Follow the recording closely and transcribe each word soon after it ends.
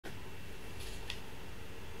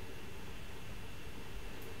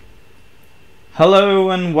Hello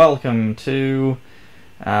and welcome to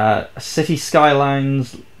City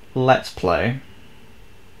Skylines Let's Play.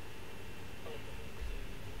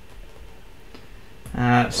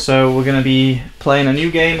 So we're going to be playing a new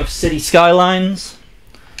game of City Skylines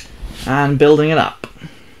and building it up.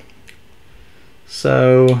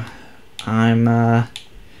 So I'm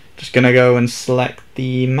just going to go and select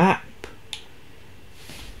the map.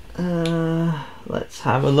 Let's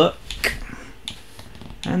have a look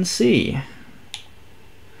and see.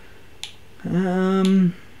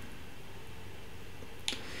 I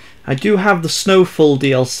do have the Snowfall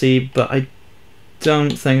DLC, but I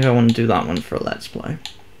don't think I want to do that one for a Let's Play.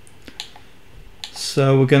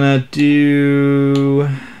 So we're gonna do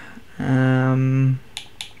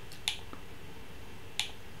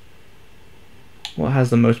what has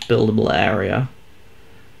the most buildable area?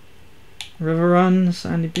 River Run,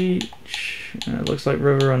 Sandy Beach. It looks like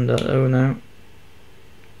River Run. Oh no,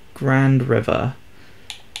 Grand River.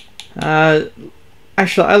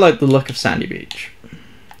 Actually, I like the look of Sandy Beach.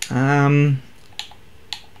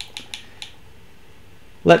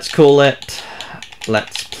 Let's call it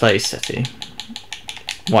Let's Play City.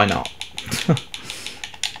 Why not?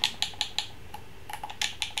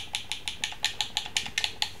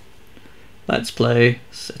 Let's Play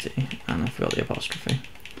City. And I forgot the apostrophe.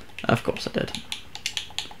 Of course I did.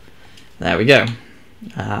 There we go.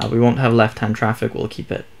 We won't have left-hand traffic. We'll keep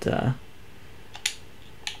it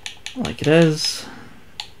like it is.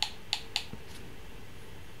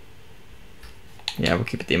 Yeah, we'll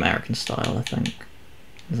keep it the American style, I think.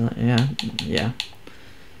 Is that, yeah.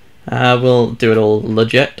 We'll do it all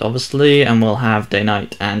legit, obviously, and we'll have day,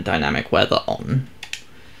 night, and dynamic weather on.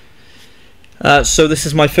 So this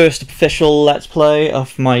is my first official Let's Play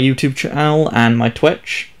of my YouTube channel and my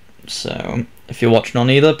Twitch. So if you're watching on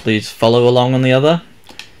either, please follow along on the other.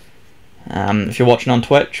 If you're watching on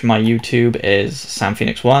Twitch, my YouTube is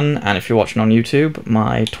SamPhoenix1, and if you're watching on YouTube,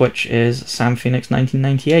 my Twitch is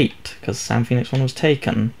SamPhoenix1998, because SamPhoenix1 was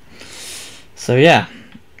taken. So yeah.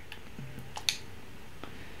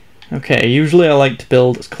 Okay, usually I like to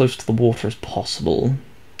build as close to the water as possible.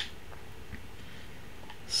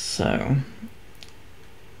 So,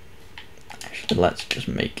 actually let's just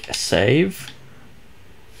make a save.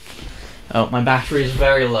 Oh, my battery is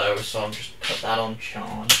very low, so I'll just put that on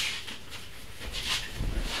charge.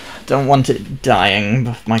 Don't want it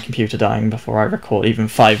dying, my computer dying before I record even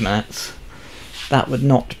 5 minutes. That would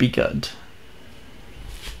not be good.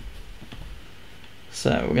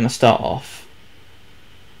 So we're going to start off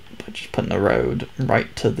by just putting the road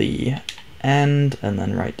right to the end and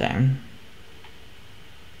then right down.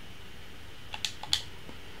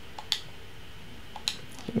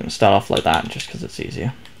 So we're going to start off like that just because it's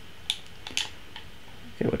easier.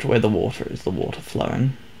 Okay, which way the water is the water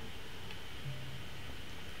flowing?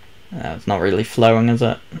 It's not really flowing, is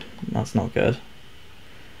it? That's not good.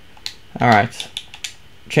 Alright.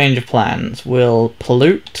 Change of plans. We'll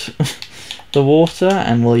pollute the water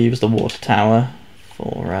and we'll use the water tower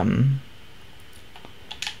for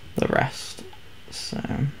the rest. So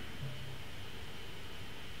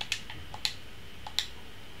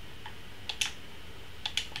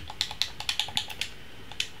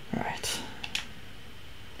right.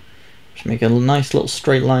 Just make a nice little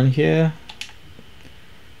straight line here.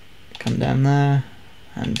 Come down there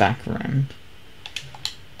and back around.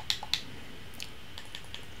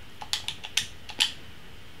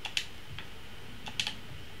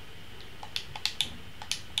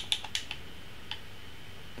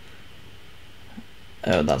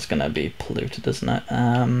 Oh, that's gonna be polluted, isn't it?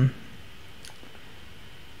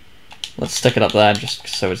 Let's stick it up there just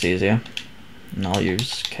so it's easier. And I'll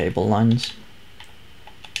use cable lines.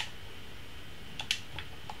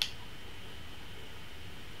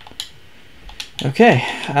 Okay,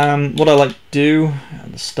 what I like to do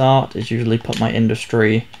at the start is usually put my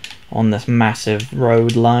industry on this massive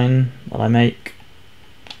road line that I make.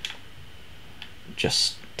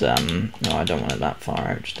 Just, no, I don't want it that far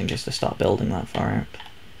out, just in case they start building that far out.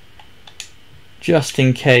 Just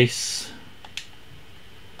in case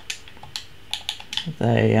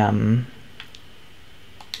they,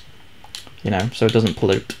 you know, so it doesn't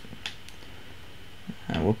pollute.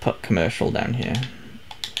 We'll put commercial down here,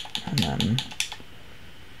 and then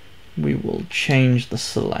we will change the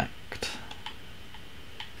select.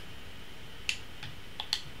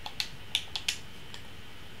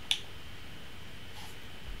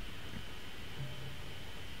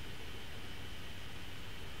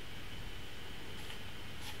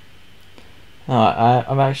 Oh,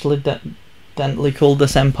 I've actually accidentally called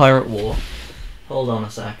this Empire at War. Hold on a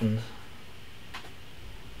second.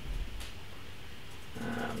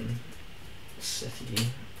 City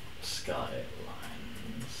skylines.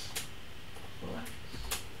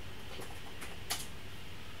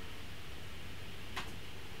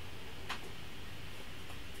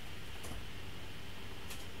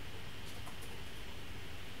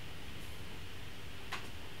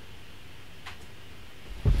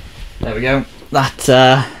 There we go. That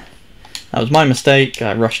was my mistake.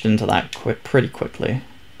 I rushed into that pretty quickly.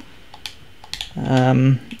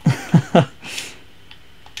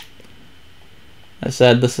 I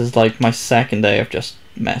said this is like my second day of just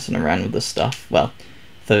messing around with this stuff. Well,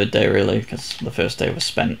 third day really, because the first day was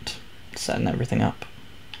spent setting everything up.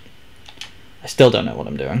 I still don't know what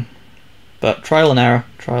I'm doing, but trial and error,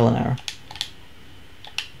 trial and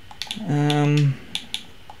error.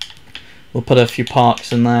 We'll put a few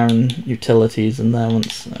parks in there and utilities in there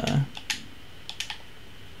once.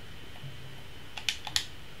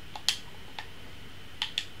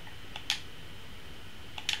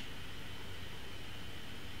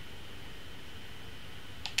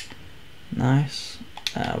 Nice.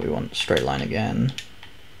 We want straight line again.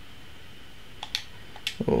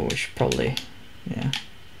 Oh, we should probably, yeah.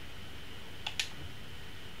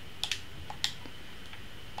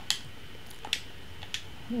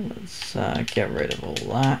 Let's get rid of all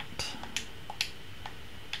that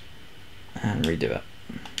and redo it.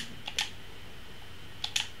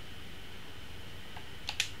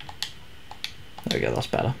 There we go, that's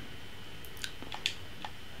better.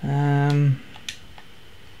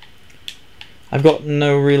 I've got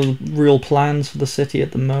no real plans for the city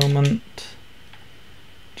at the moment.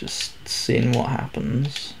 Just seeing what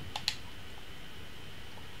happens.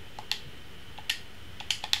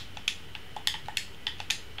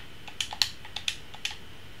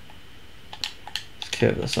 Let's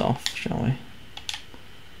curve this off, shall we?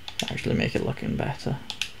 Actually make it looking better.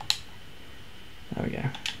 There we go.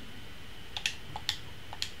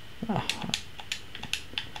 Oh.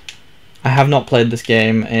 I have not played this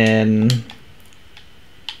game in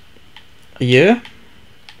a year,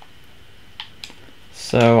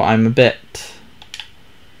 so I'm a bit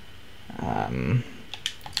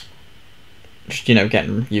just, you know,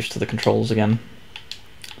 getting used to the controls again.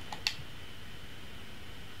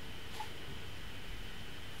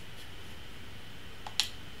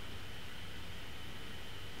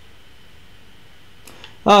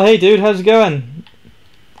 Oh, hey dude, how's it going?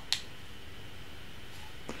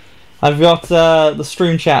 I've got the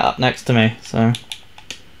stream chat up next to me, so.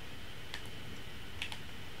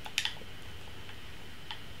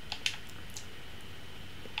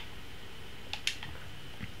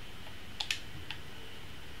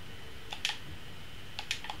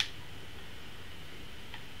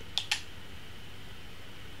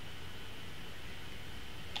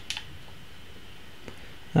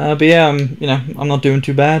 But yeah, you know, I'm not doing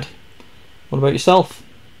too bad. What about yourself?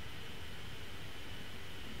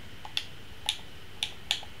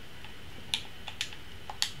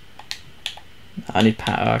 I need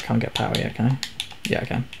power. I can't get power yet, can I? Yeah, I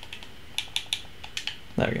can.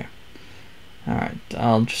 There we go. Alright,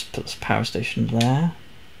 I'll just put this power station there.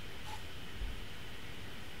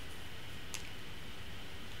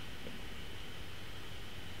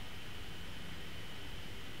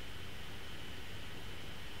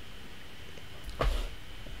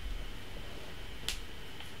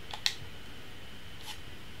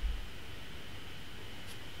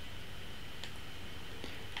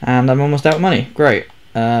 And I'm almost out of money. Great.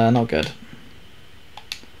 Not good.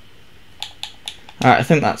 Alright, I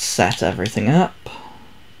think that's set everything up.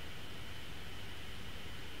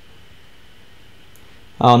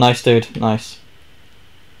 Oh, nice dude. Nice.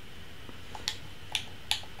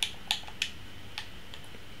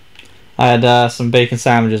 I had some bacon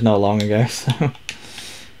sandwiches not long ago, so...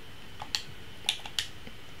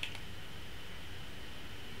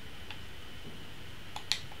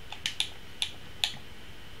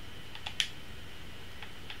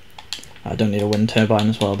 I don't need a wind turbine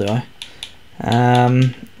as well, do I?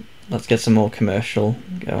 Let's get some more commercial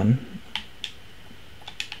going.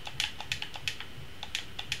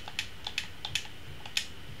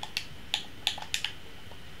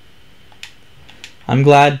 I'm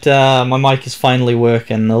glad my mic is finally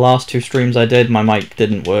working. The last two streams I did, my mic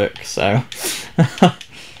didn't work, so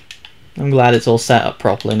I'm glad it's all set up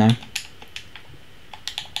properly now.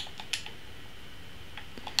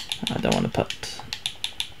 I don't want to put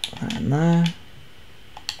that in there.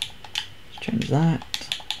 Let's change that.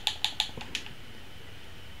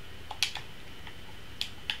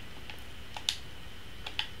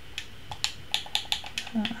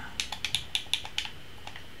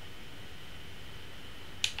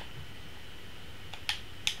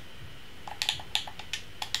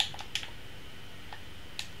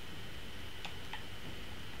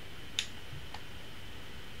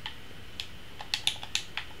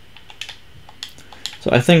 So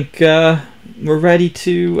I think we're ready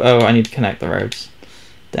to... Oh, I need to connect the roads.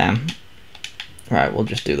 Damn. Right, we'll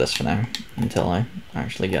just do this for now until I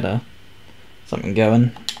actually get something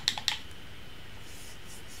going.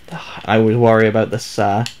 I always worry about this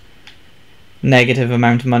negative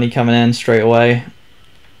amount of money coming in straight away.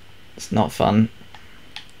 It's not fun.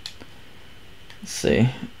 Let's see.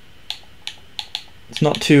 It's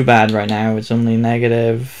not too bad right now. It's only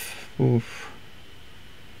negative... Oof.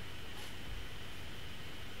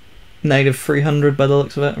 Negative 300 by the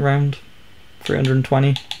looks of it, around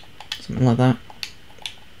 320, something like that.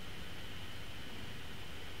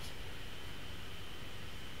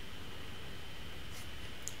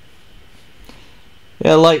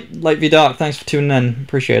 Yeah, Light v Dark, thanks for tuning in,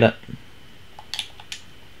 appreciate it.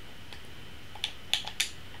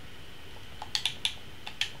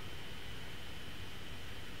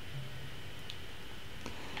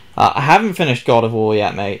 I haven't finished God of War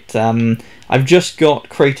yet, mate. I've just got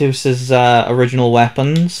Kratos' original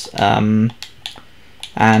weapons, and,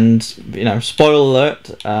 you know, spoiler alert,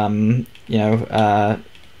 you know,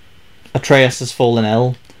 Atreus has fallen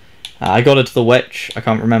ill. I got her to the witch, I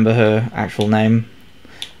can't remember her actual name.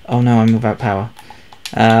 Oh no, I'm without power.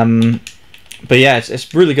 But yeah,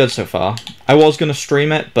 it's really good so far. I was going to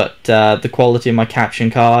stream it, but the quality of my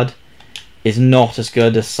caption card is not as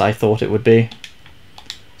good as I thought it would be.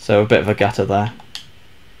 So a bit of a gutter there.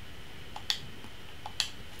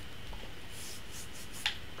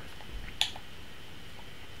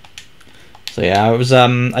 So yeah,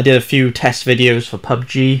 I did a few test videos for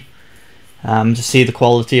PUBG to see the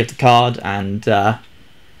quality of the card, and yeah,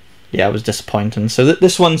 it was disappointing. So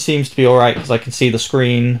this one seems to be alright because I can see the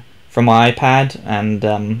screen from my iPad,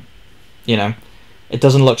 and you know, it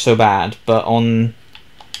doesn't look so bad. But on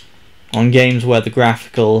games where the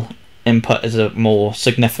graphical input is more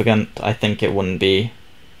significant, I think it wouldn't be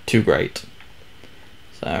too great.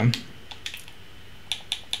 So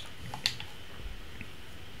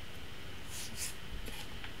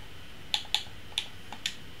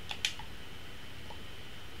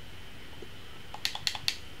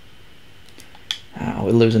we're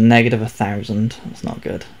losing negative 1,000. That's not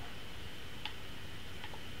good.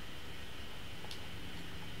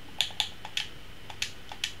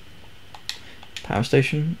 Power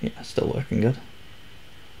station, yeah, still working good.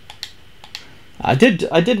 I did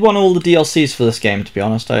want all the DLCs for this game, to be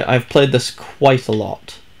honest. I've played this quite a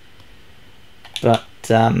lot, but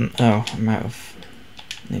oh, I'm out of.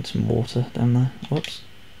 Need some water down there. Whoops.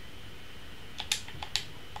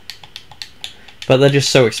 But they're just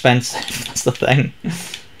so expensive. That's the thing.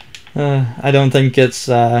 I don't think it's.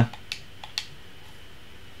 Oh,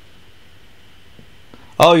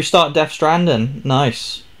 you start Death Stranding.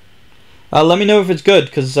 Nice. Let me know if it's good,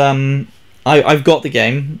 because I've got the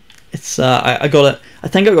game. It's I got it. I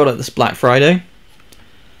think I got it this Black Friday.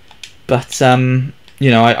 But you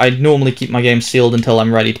know, I normally keep my games sealed until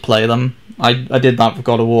I'm ready to play them. I did that for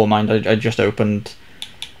God of War, mind. I just opened.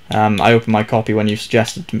 I opened my copy when you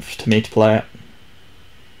suggested to me to play it.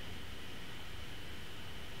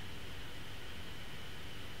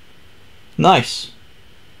 Nice.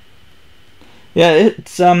 Yeah,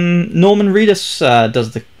 it's Norman Reedus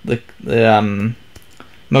does the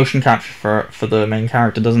motion capture for the main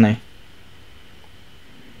character, doesn't he?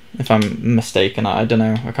 If I'm mistaken, I don't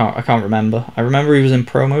know. I can't remember. I remember he was in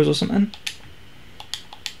promos or something.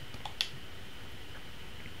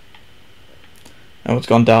 Oh, it's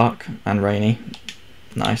gone dark and rainy.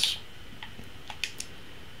 Nice.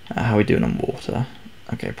 How are we doing on water?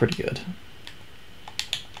 Okay, pretty good.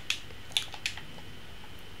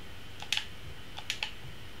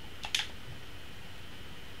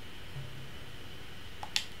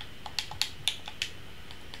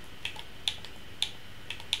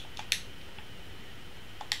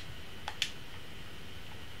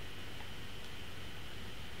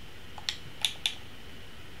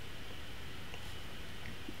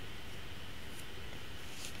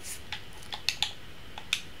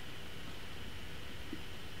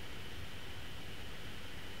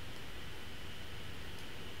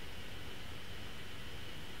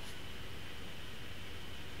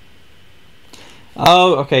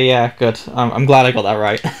 Oh, okay, yeah, good. I'm glad I got that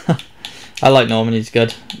right. I like Norman, he's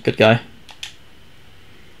good guy.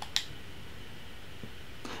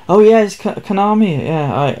 Oh yeah, it's Konami,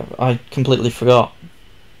 yeah, I completely forgot.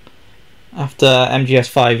 After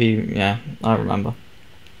MGS5, yeah, I remember.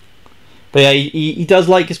 But yeah, he does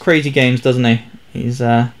like his crazy games, doesn't he? He's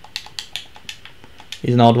an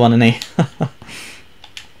odd one, isn't he?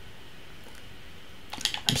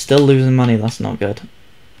 I'm still losing money, that's not good.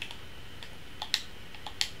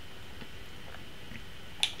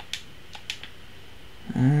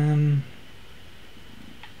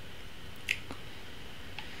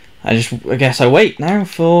 I guess I wait now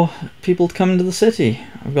for people to come into the city.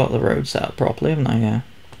 I've got the road set up properly, haven't I? Yeah.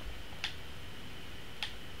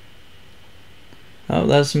 Oh,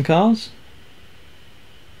 there's some cars.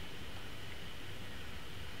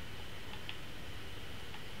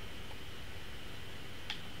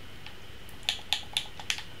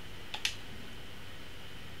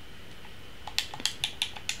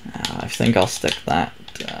 I think I'll stick that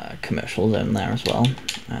commercial zone there as well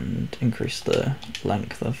and increase the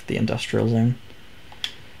length of the industrial zone.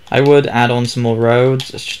 I would add on some more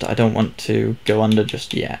roads, it's just I don't want to go under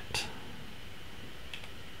just yet.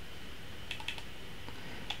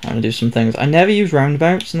 I'm going to do some things. I never use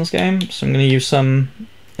roundabouts in this game, so I'm going to use some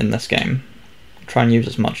in this game. Try and use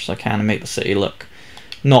as much as I can and make the city look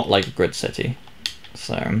not like a grid city.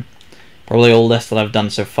 So probably all this that I've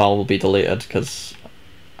done so far will be deleted because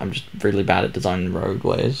I'm just really bad at designing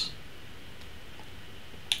roadways.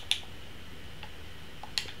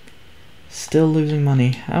 Still losing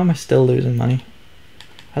money. How am I still losing money?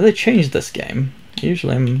 Have they changed this game?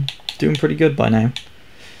 Usually I'm doing pretty good by now.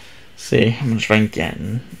 Let's see, how much am I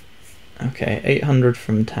getting? Okay, 800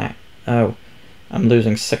 from tax. Oh, I'm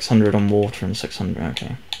losing 600 on water and 600,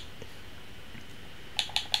 okay.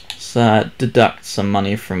 So deduct some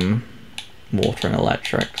money from water and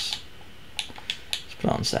electrics. Put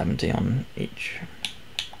on 70 on each.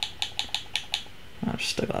 I'll just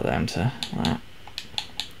stick that down to that.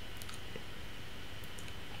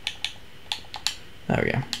 There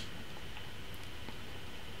we go.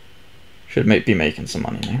 Should be making some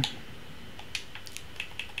money now.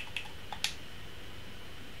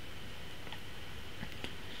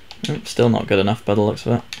 Nope, still not good enough by the looks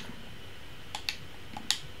of it.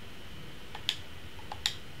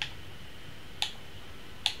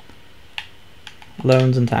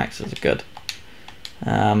 Loans and taxes are good.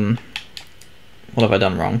 What have I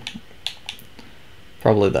done wrong?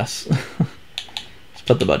 Probably this. Let's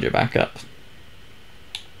put the budget back up.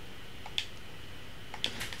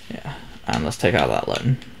 Yeah, and let's take out that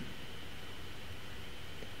loan.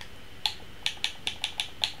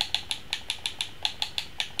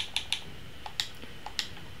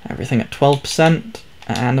 Everything at 12%,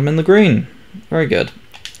 and I'm in the green. Very good.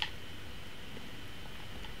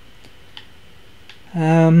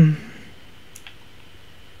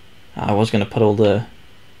 I was going to put all the...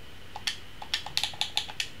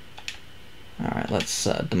 Alright, let's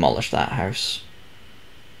demolish that house.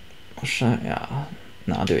 Yeah,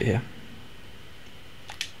 no, I'll do it here.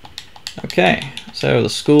 Okay, so the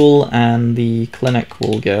school and the clinic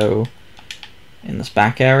will go in this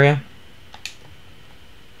back area.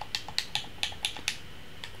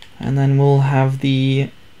 And then we'll have the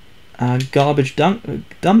garbage dump,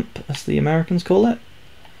 as the Americans call it.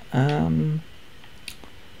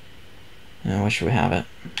 Where should we have it?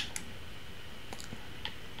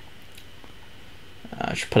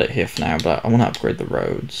 I should put it here for now, but I want to upgrade the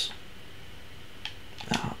roads.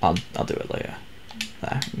 I'll do it later.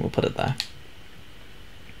 There, we'll put it there.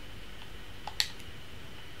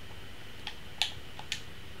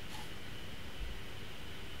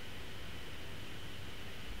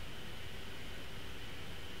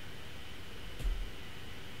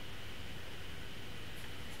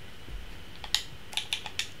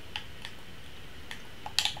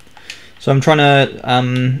 So I'm trying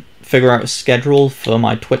to figure out a schedule for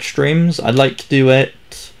my Twitch streams. I'd like to do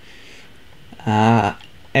it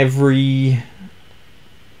every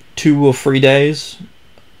 2 or 3 days,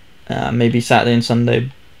 maybe Saturday and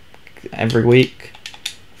Sunday every week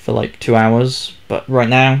for like 2 hours. But right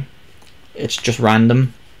now, it's just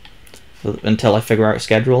random until I figure out a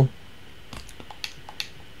schedule.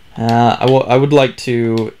 I would like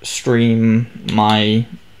to stream my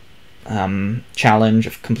challenge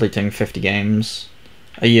of completing 50 games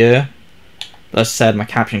a year. As I said, my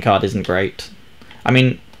caption card isn't great. I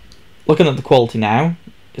mean, looking at the quality now,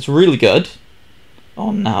 it's really good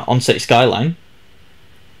on City Skyline.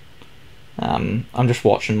 I'm just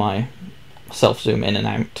watching myself zoom in and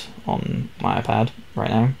out on my iPad right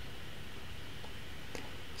now,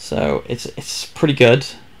 so it's pretty good.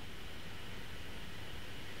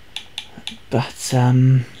 But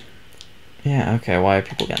yeah, okay, why are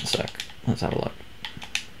people getting sick? Let's have a look.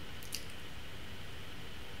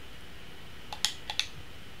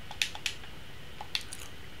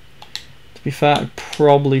 To be fair, I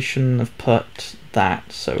probably shouldn't have put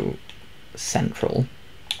that so central.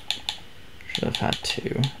 Should have had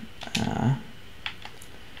to.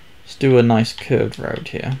 Let's do a nice curved road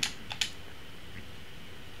here.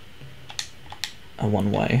 A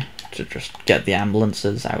one-way to just get the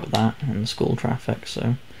ambulances out of that and the school traffic,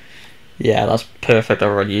 so... Yeah, that's perfect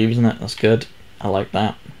already, isn't it? That's good. I like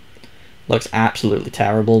that. Looks absolutely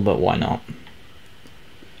terrible, but why not?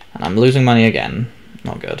 And I'm losing money again.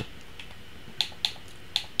 Not good.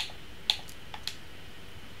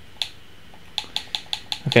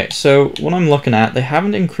 Okay, so what I'm looking at, they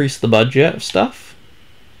haven't increased the budget of stuff.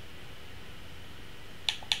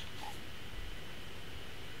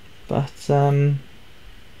 But,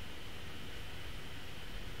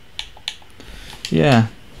 yeah.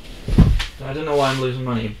 I don't know why I'm losing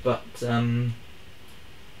money, but,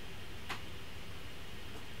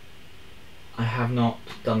 I have not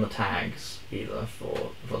done the tags either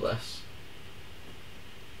for this.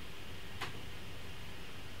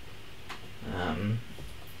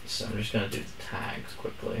 So I'm just going to do the tags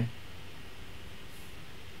quickly.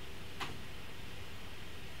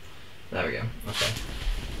 There we go. Okay.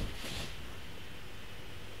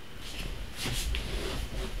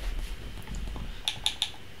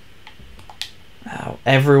 Ow.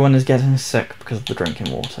 Everyone is getting sick because of the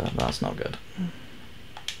drinking water. That's not good.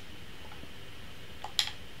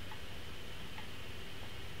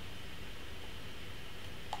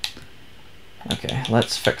 Okay,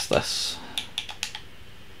 let's fix this.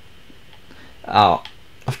 Oh,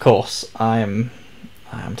 of course, I am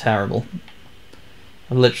terrible.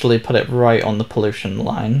 I've literally put it right on the pollution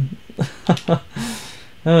line.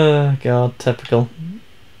 Oh god, typical.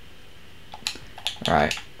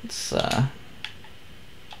 Right, let's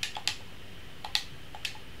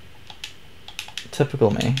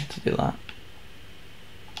typical me to do that.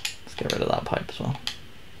 Let's get rid of that pipe as well.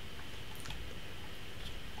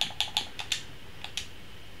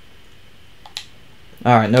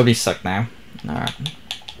 Alright, nobody's sick now. Alright. I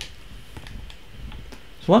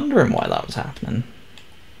was wondering why that was happening.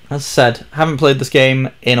 As I said, haven't played this game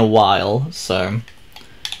in a while, so you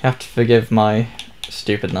have to forgive my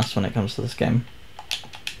stupidness when it comes to this game.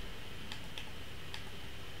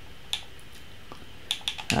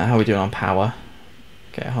 How are we doing on power?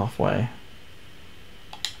 Okay, halfway.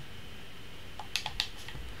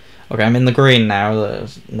 Okay, I'm in the green now.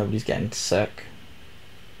 Nobody's getting sick.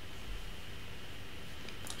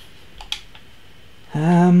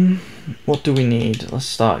 What do we need? Let's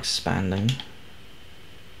start expanding.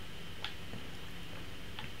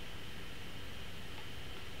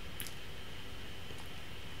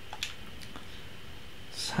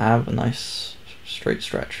 Let's have a nice straight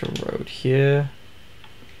stretch of road here.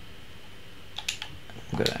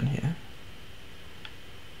 We'll go down here.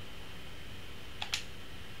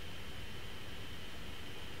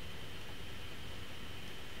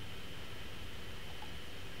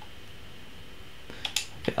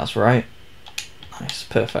 Okay, that's right. Nice,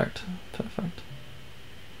 perfect, perfect.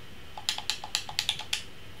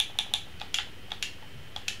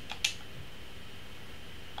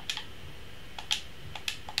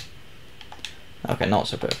 Okay, not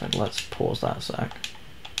so perfect. Let's pause that a sec.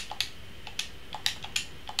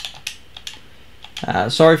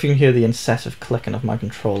 Sorry if you can hear the incessant clicking of my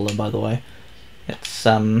controller, by the way. It's,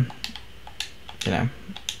 you know,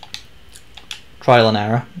 trial and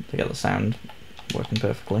error to get the sound working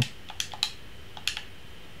perfectly.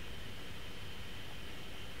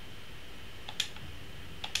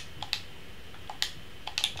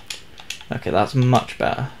 Okay, that's much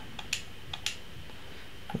better.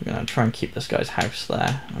 We're going to try and keep this guy's house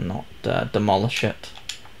there and not demolish it.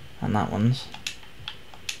 And that one's.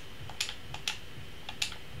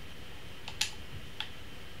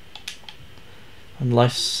 And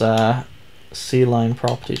nice sea line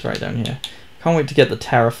properties right down here. Can't wait to get the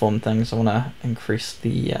terraform things. I want to increase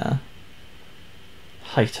the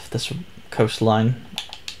height of this coastline.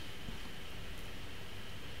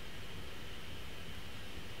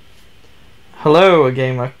 Hello, a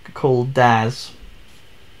gamer called Daz.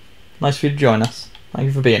 Nice for you to join us. Thank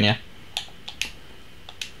you for being here.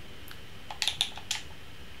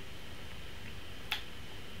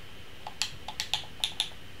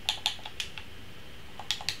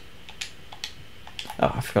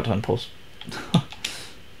 Oh, I forgot to unpause.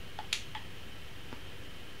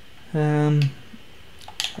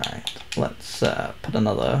 Right, let's put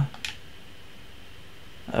another.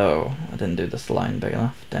 Oh, I didn't do this line big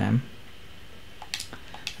enough. Damn.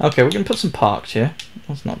 Okay, we can put some parks here.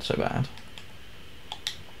 That's not so bad.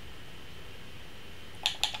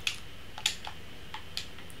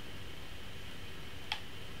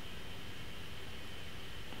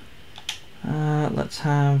 Let's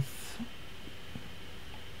have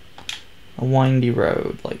a windy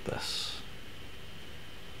road like this.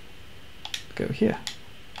 Go here.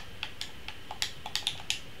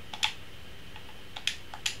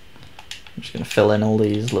 I'm just going to fill in all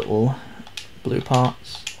these little blue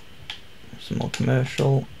parts. Some more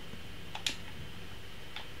commercial.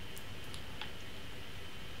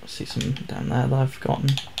 see some down there that I've forgotten,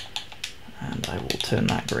 and I will turn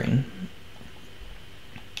that green.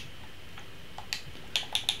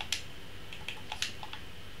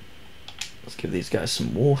 Let's give these guys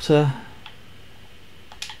some water.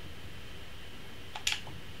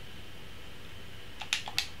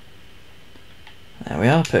 There we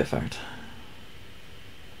are, perfect.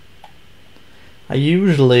 I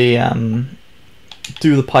usually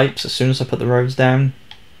do the pipes as soon as I put the roads down.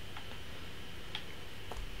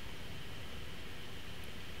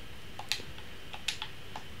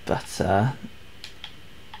 But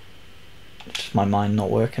just my mind not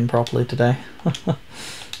working properly today.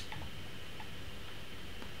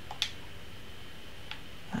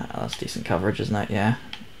 That's decent coverage, isn't it? Yeah.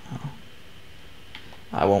 Oh.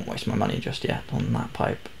 I won't waste my money just yet on that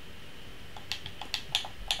pipe.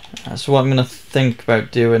 So what I'm going to think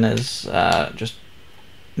about doing is just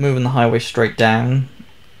moving the highway straight down,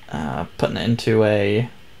 putting it into a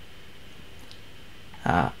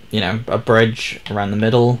you know, a bridge around the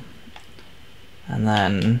middle, and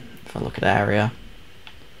then if I look at area,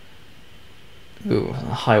 ooh,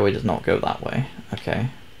 the highway does not go that way. Okay.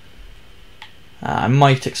 I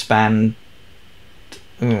might expand.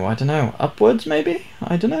 Ooh, I don't know. Upwards, maybe?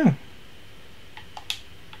 I don't know.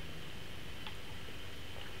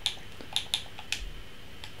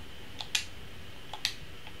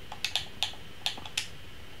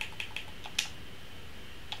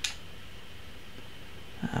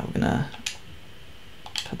 We're gonna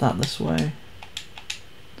put that this way.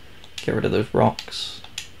 Get rid of those rocks.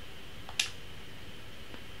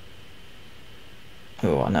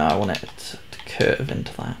 Oh, no, I want it to curve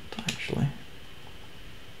into that, actually.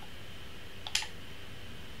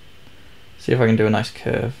 See if I can do a nice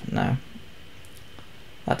curve. No.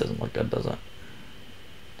 That doesn't look good, does it?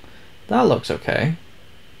 That looks okay.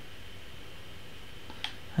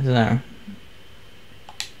 I don't know.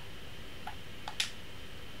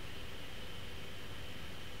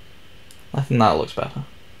 I think that looks better.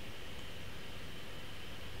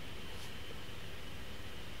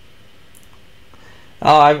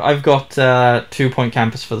 Oh, I've got 2-point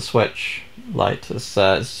campus for the Switch Lite.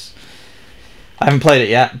 I haven't played it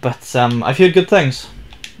yet, but I've heard good things.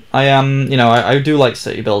 You know, I do like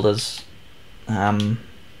city builders a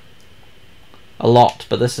lot,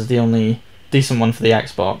 but this is the only decent one for the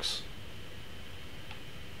Xbox.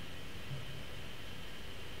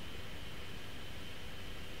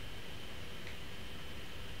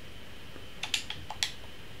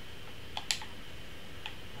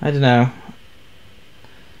 I don't know.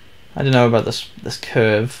 I don't know about this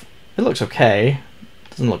curve. It looks okay.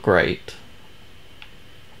 Doesn't look great.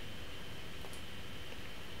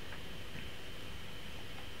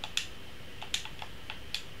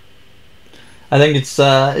 I think it's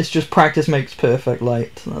just practice makes perfect.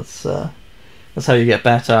 Light. That's how you get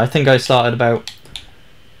better. I think I started about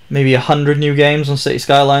maybe 100 new games on City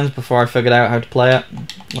Skylines before I figured out how to play it,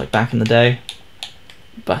 like back in the day.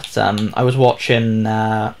 But I was watching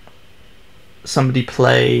somebody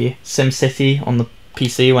play SimCity on the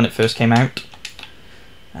PC when it first came out,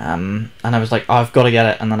 and I was like, oh, I've got to get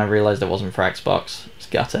it, and then I realised it wasn't for Xbox. It's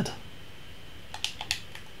gutted.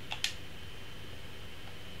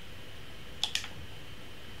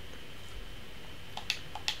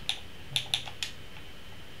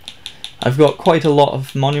 I've got quite a lot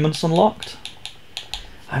of monuments unlocked.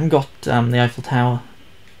 I haven't got the Eiffel Tower.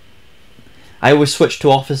 I always switch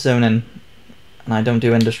to office zoning, and I don't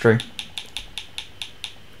do industry.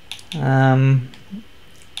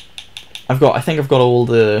 I think I've got all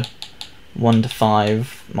the 1 to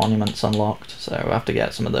 5 monuments unlocked, so I have to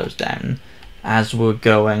get some of those down as we're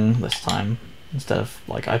going this time, instead of,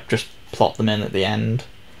 like, I just plot them in at the end.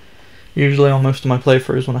 Usually on most of my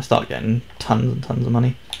playthroughs when I start getting tons and tons of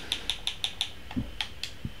money.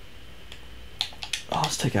 Oh,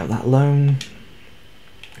 let's take out that loan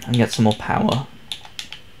and get some more power.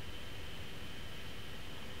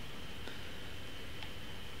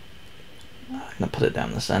 I'm going to put it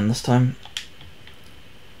down this end this time.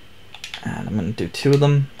 And I'm going to do 2 of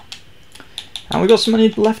them. And we've got some money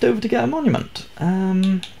left over to get a monument.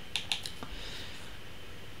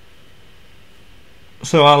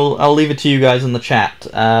 So I'll leave it to you guys in the chat.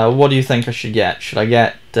 What do you think I should get? Should I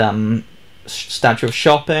get Statue of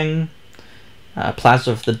Shopping,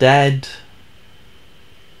 Plaza of the Dead,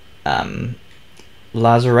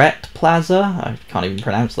 Lazarette Plaza, I can't even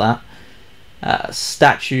pronounce that,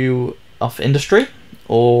 Statue of Industry,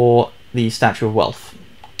 or the Statue of Wealth?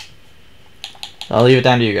 I'll leave it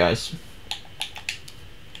down to you guys.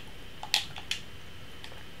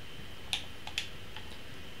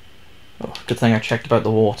 Oh, good thing I checked about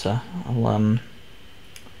the water. I'll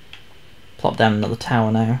plot pop down another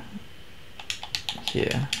tower now.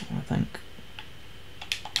 Here, I think.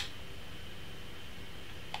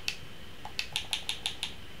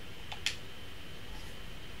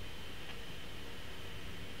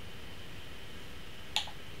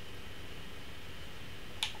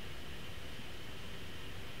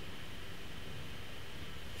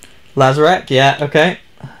 Lazarek, yeah, okay.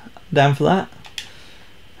 Down for that.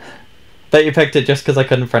 Bet you picked it just because I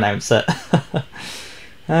couldn't pronounce it.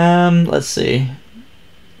 Let's see.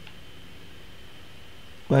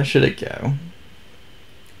 Where should it go?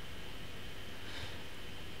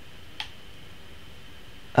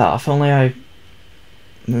 Oh, if only I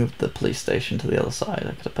moved the police station to the other side,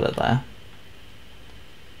 I could have put it there.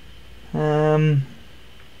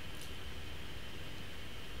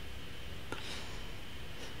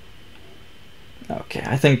 Okay,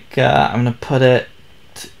 I think I'm going to put it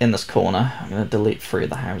in this corner. I'm going to delete 3 of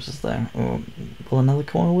the houses there. Or will another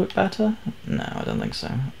corner work better? No, I don't think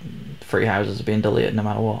so. 3 houses are being deleted no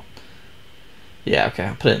matter what. Yeah, okay,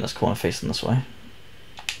 I'll put it in this corner facing this way.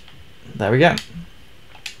 There we go.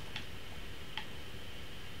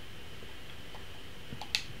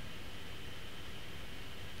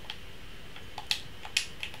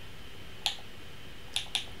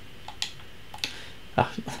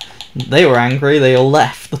 They were angry, they all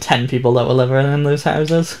left, the 10 people that were living in those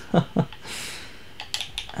houses. I'm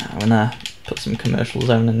gonna put some commercial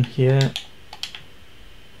zone in here.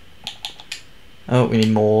 Oh, we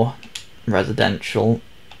need more residential.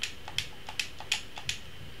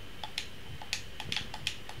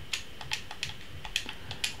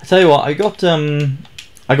 I tell you what, I got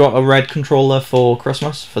a red controller for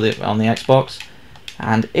Christmas on the Xbox,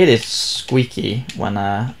 and it is squeaky when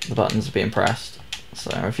the buttons are being pressed. So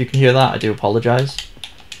if you can hear that, I do apologise.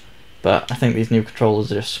 But I think these new controllers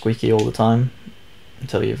are just squeaky all the time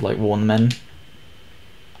until you've like worn them in.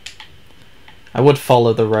 I would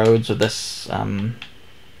follow the roads with this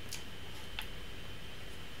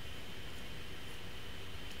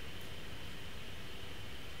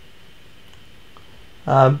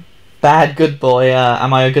bad good boy,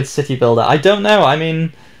 am I a good city builder? I don't know, I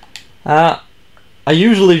mean, I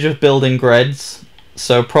usually just build in grids,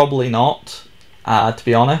 so probably not. To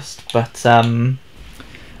be honest, but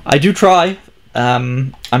I do try.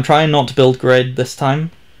 I'm trying not to build grid this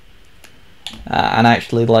time, and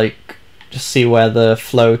actually like just see where the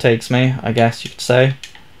flow takes me, I guess you could say.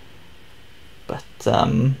 But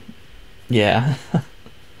yeah,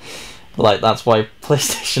 like that's why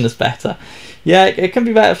PlayStation is better. Yeah, it can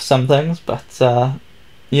be better for some things, but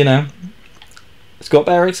you know, it's got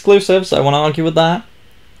better exclusives. I won't argue with that.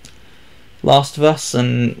 Last of Us,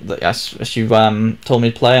 and as you told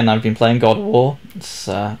me to play, and I've been playing God of War. It's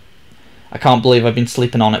I can't believe I've been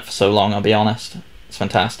sleeping on it for so long, I'll be honest. It's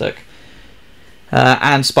fantastic.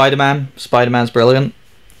 And Spider-Man. Spider-Man's brilliant.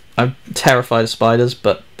 I'm terrified of spiders,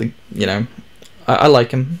 but you know, I like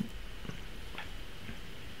him.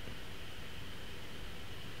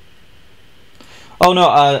 Oh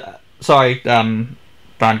no, sorry, Brand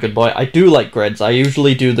Good Boy. I do like grids. I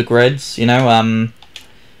usually do the grids, you know,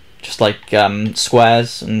 just like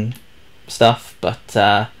squares and stuff, but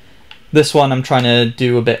this one I'm trying to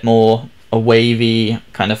do a bit more a wavy,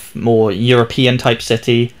 kind of more European type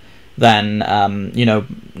city than you know,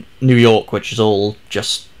 New York, which is all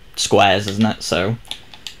just squares, isn't it? So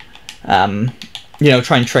you know,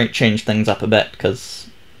 try and change things up a bit,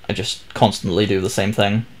 because I just constantly do the same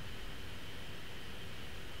thing.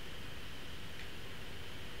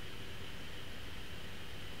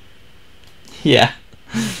 Yeah.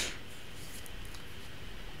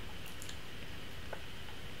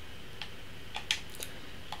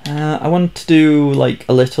 I want to do like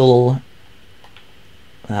a little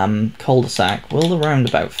cul-de-sac. Will the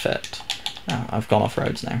roundabout fit? Oh, I've gone off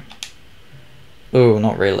roads now. Oh,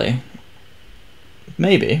 not really.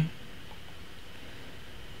 Maybe.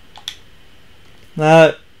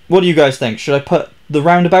 What do you guys think? Should I put the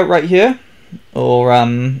roundabout right here? Or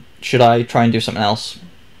should I try and do something else?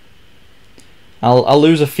 I'll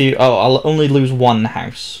lose a few. Oh, I'll only lose one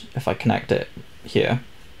house if I connect it here.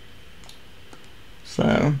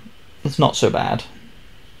 So it's not so bad.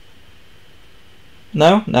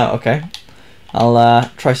 No? No, okay. I'll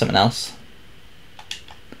try something else.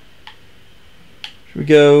 Should we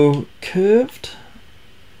go curved?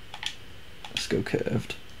 Let's go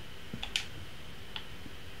curved.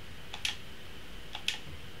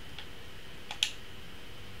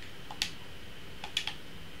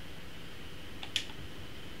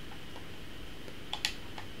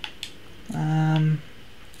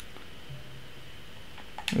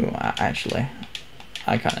 Ooh, actually,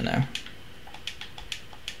 I kind of know.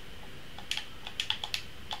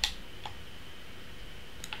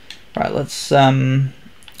 Right, let's go.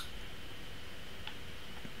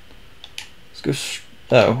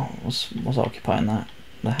 Oh, what's occupying that?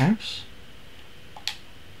 The house?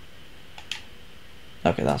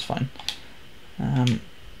 Okay, that's fine.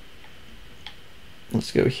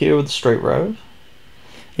 Let's go here with the straight road.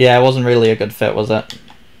 Yeah, it wasn't really a good fit, was it?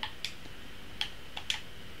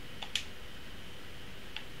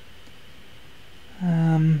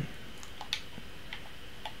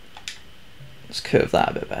 Let's curve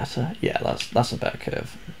that a bit better. Yeah, that's a better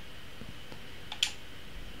curve.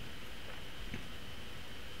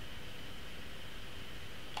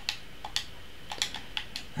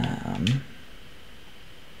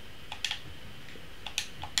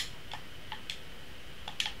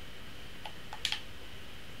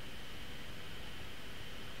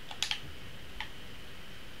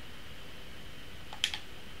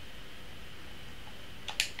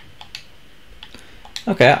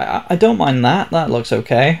 Okay, I don't mind that. That looks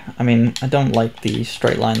okay. I mean, I don't like the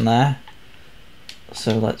straight line there.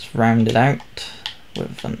 So let's round it out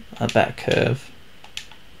with a better curve.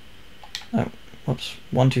 Oh, whoops,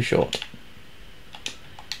 one too short.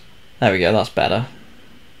 There we go, that's better.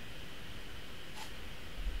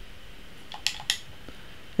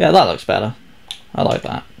 Yeah, that looks better. I like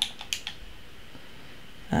that.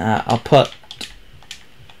 I'll put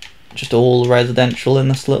just all residential in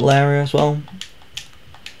this little area as well.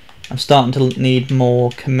 I'm starting to need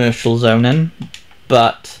more commercial zoning,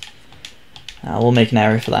 but we'll make an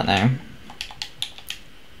area for that now.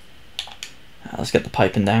 Let's get the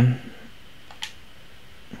piping down.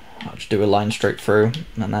 I'll just do a line straight through,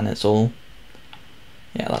 and then it's all...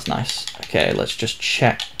 Yeah, that's nice. Okay, let's just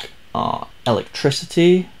check our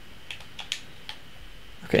electricity.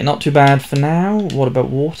 Okay, not too bad for now. What about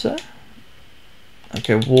water?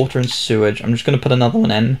 Okay, water and sewage. I'm just going to put another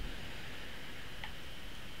one in.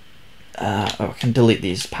 Oh, I can delete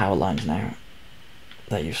these power lines now.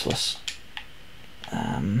 They're useless.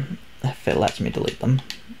 If it lets me delete them.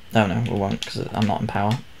 Oh no, we won't, because I'm not in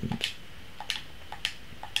power. Oops.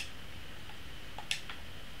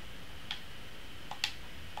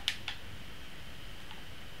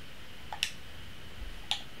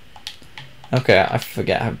 Okay, I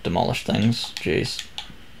forget how to demolish things. Jeez.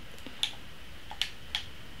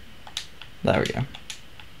 There we go.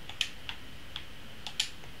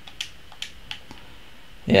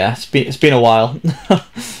 Yeah, it's been a while,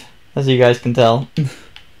 as you guys can tell.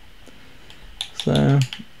 So,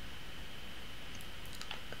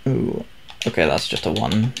 ooh, okay, that's just a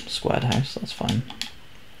one squared house. That's fine.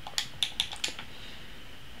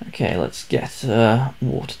 Okay, let's get a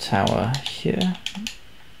water tower here.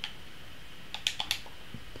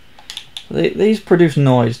 These produce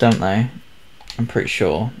noise, don't they? I'm pretty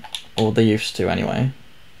sure, or they used to anyway.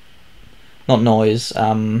 Not noise.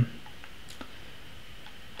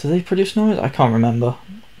 Do they produce noise? I can't remember.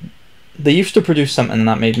 They used to produce something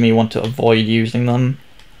that made me want to avoid using them.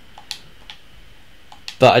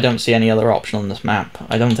 But I don't see any other option on this map.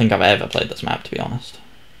 I don't think I've ever played this map, to be honest.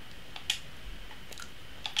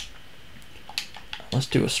 Let's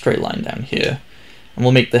do a straight line down here. And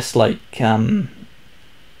we'll make this like all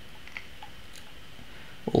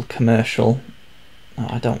commercial.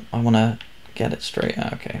 Oh, I want to get it straight.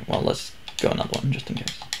 Okay, well, let's go another one just in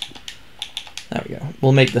case. There we go.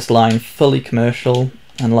 We'll make this line fully commercial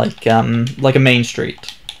and like a main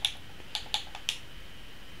street.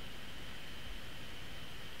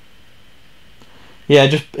 Yeah,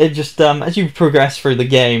 it just as you progress through the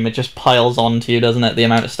game, it just piles onto you, doesn't it? The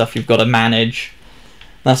amount of stuff you've got to manage.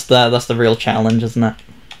 That's the real challenge, isn't it?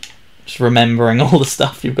 Just remembering all the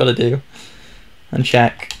stuff you've got to do and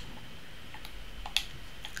check.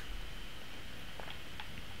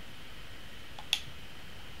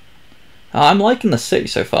 I'm liking the city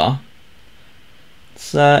so far.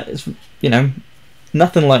 It's you know,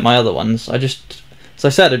 nothing like my other ones. As I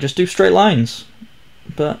said, I just do straight lines,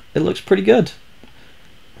 but it looks pretty good.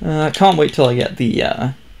 I can't wait till I get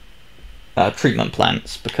the treatment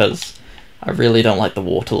plants, because I really don't like the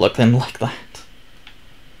water looking like that.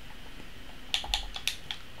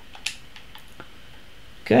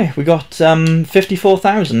 Okay, we got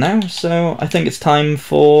 54,000 now, so I think it's time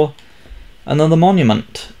for another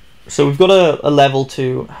monument. So we've got a level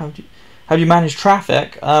to how do you manage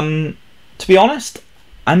traffic? To be honest,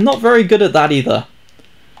 I'm not very good at that either.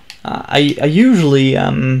 I usually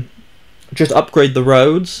just upgrade the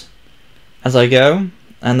roads as I go,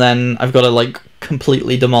 and then I've got to like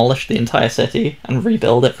completely demolish the entire city and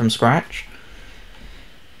rebuild it from scratch.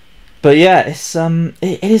 But yeah,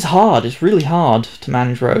 it is hard. It's really hard to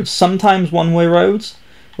manage roads. Sometimes one-way roads,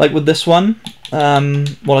 like with this one,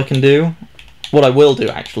 what I will do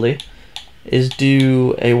actually, is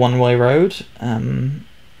do a one-way road.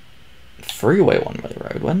 Freeway one-way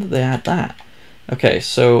road. When did they add that? Okay,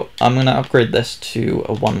 so I'm gonna upgrade this to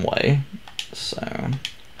a one-way. So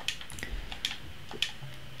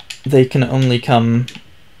they can only come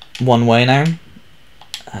one way now.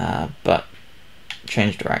 But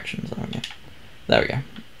change directions. There we go. There we go.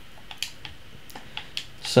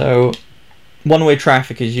 So one-way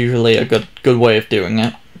traffic is usually a good way of doing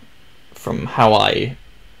it, from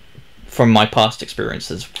my past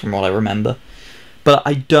experiences, from what I remember. But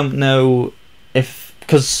I don't know if,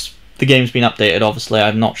 because the game's been updated, obviously,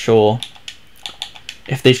 I'm not sure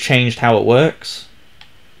if they've changed how it works.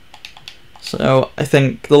 So I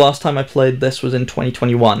think the last time I played this was in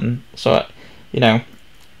 2021. So,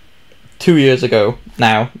 2 years ago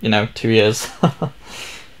now, 2 years.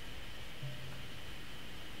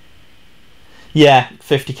 Yeah,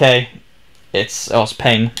 50k. It's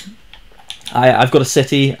pain. I've got a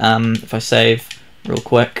city. If I save real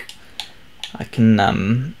quick, I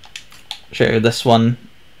can show you this one.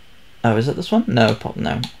 Oh, is it this one? No,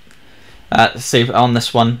 no. Save on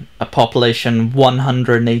this one. A population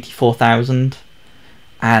 184,000,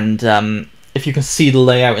 and if you can see the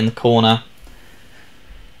layout in the corner,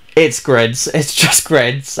 it's grids. It's just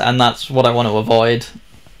grids, and that's what I want to avoid.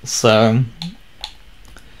 So.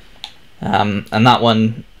 And that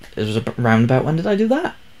one is around about, when did I do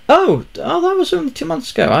that? Oh, that was only 2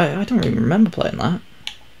 months ago. I don't even remember playing that.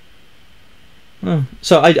 Oh.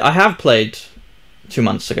 So I have played 2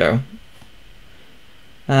 months ago.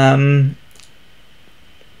 But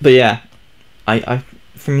yeah, I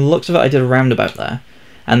from the looks of it, I did a roundabout there,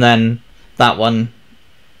 and then that one.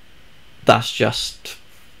 That's just,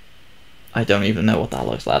 I don't even know what that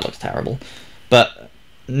looks like. That looks terrible. But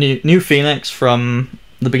New Phoenix from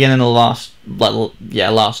the beginning of last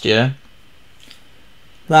year.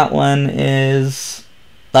 That one is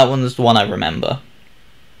the one I remember.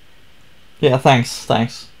 Yeah,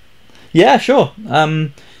 thanks. Yeah, sure.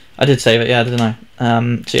 I did save it, yeah, didn't I?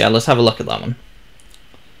 So yeah, let's have a look at that one.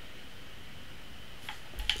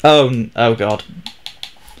 Oh god.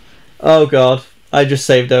 Oh god. I just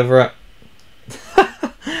saved over it.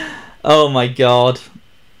 Oh my god.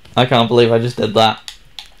 I can't believe I just did that.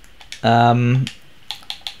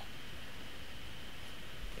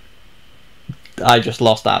 I just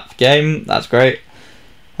lost that game. That's great.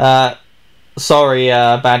 Sorry,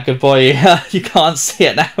 bad good boy. You can't see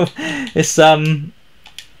it now. It's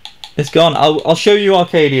gone. I'll show you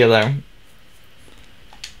Arcadia though.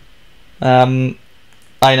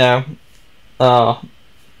 I know. Oh,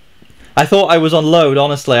 I thought I was on load.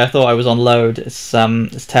 Honestly, I thought I was on load. It's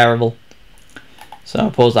terrible. So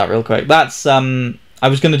I'll pause that real quick. That's I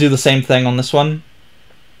was gonna do the same thing on this one,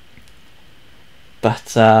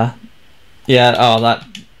 but yeah. Oh,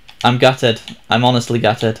 I'm gutted. I'm honestly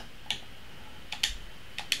gutted.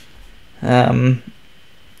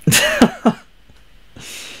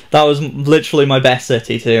 That was literally my best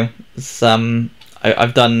city too. It's,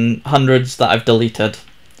 I've done hundreds that I've deleted.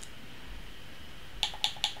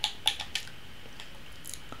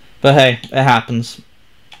 But hey, it happens.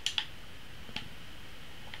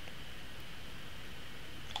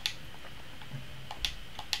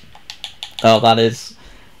 Oh, that is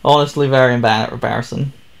honestly very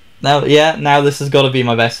embarrassing. Now this has got to be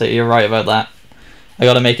my best city. You're right about that. I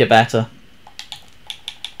got to make it better.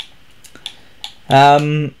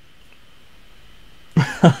 I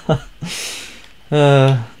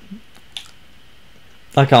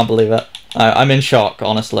can't believe it. I'm in shock,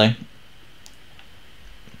 honestly.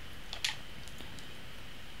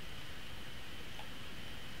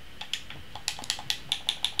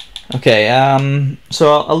 Okay,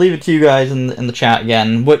 so I'll leave it to you guys in the chat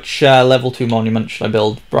again. Which level 2 monument should I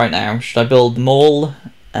build right now? Should I build the mall,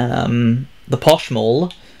 the posh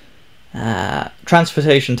mall,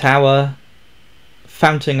 transportation tower,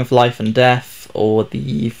 fountain of life and death, or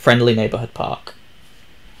the friendly neighborhood park?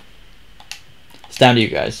 It's down to you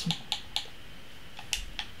guys.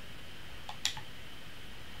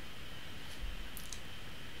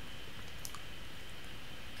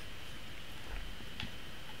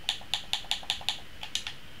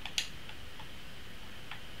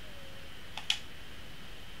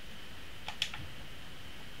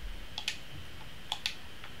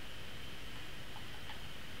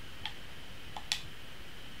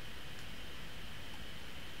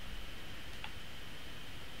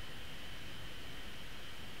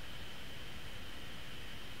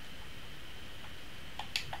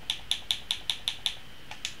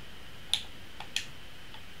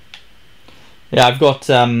 Yeah, I've got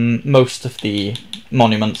most of the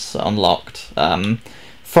monuments unlocked.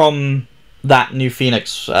 From that New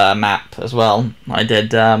Phoenix map as well. I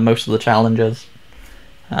did most of the challenges.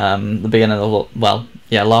 The beginning of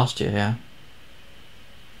last year, yeah.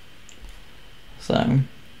 So,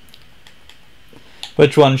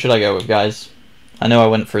 which one should I go with, guys? I know I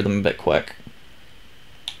went through them a bit quick.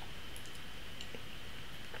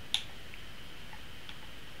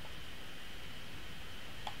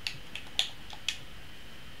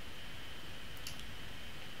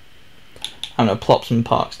 I'm gonna plop some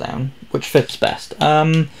parks down. Which fits best?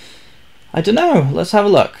 I don't know. Let's have a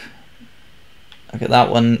look. Okay,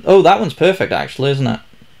 that one. Oh, that one's perfect, actually, isn't it?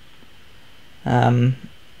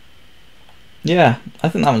 Yeah, I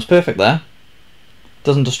think that one's perfect there.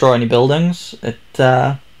 Doesn't destroy any buildings. It's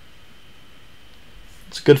a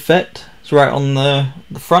good fit. It's right on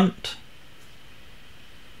the front.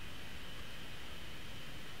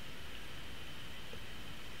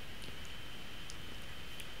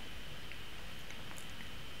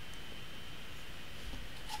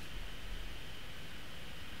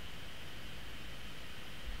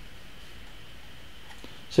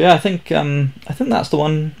 So yeah, I think that's the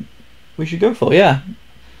one we should go for. Yeah,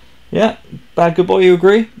 yeah. Bad good boy, you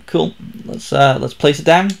agree? Cool. Let's place it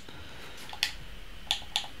down.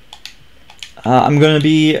 I'm going to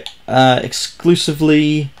be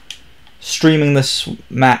exclusively streaming this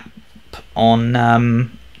map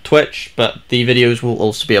on Twitch, but the videos will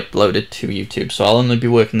also be uploaded to YouTube. So I'll only be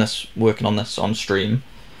working on this on stream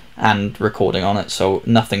and recording on it. So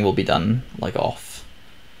nothing will be done like off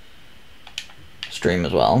stream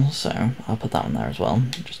as well. So I'll put that one there as well,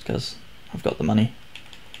 just because I've got the money.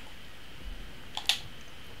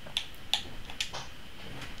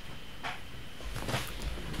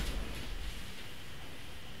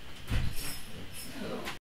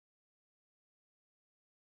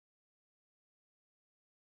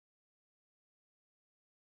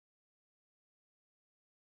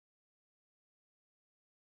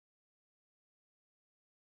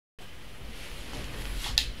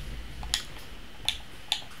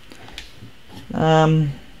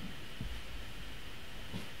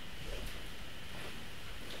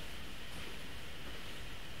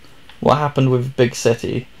 What happened with Big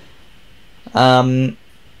City? So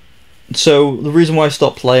the reason why I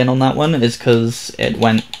stopped playing on that one is because it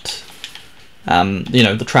went, you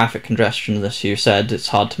know, the traffic congestion, this you said, it's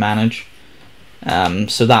hard to manage.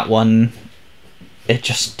 So that one,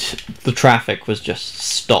 the traffic was just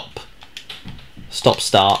stop,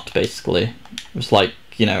 start, basically. It was like,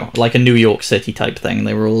 you know, like a New York City type thing.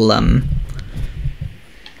 They were all, it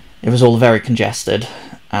was all very congested,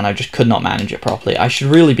 and I just could not manage it properly. I should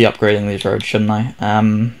really be upgrading these roads, shouldn't I?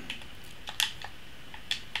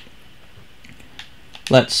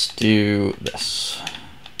 Let's do this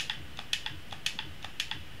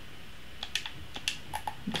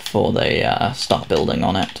before they start building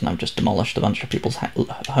on it, and I've just demolished a bunch of people's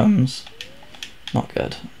homes. Not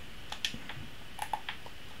good.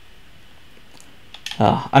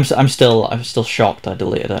 I'm still shocked I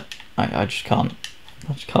deleted it. I just can't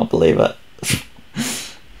believe it.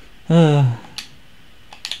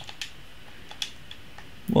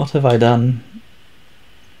 What have I done?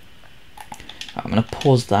 I'm gonna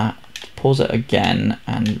pause it again,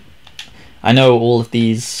 and I know all of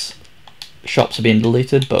these shops are being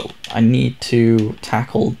deleted, but I need to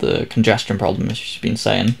tackle the congestion problem, as you've been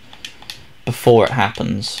saying, before it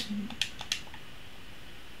happens.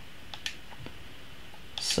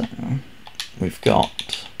 So we've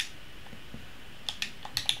got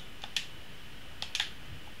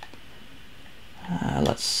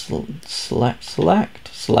let's select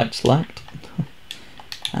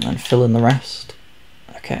and then fill in the rest.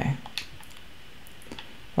 Okay,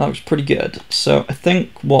 that looks pretty good. So I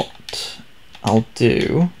think what I'll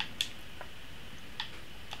do,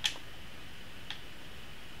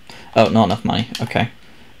 oh, not enough money. Okay,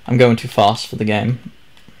 I'm going too fast for the game.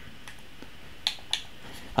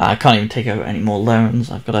 I can't even take out any more loans.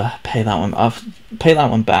 I've got to pay that one. I'll pay that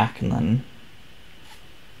one back, and then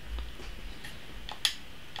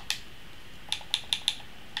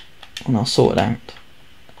I'll sort it out.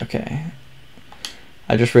 Okay.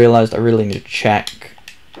 I just realised I really need to check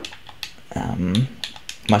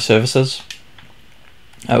my services.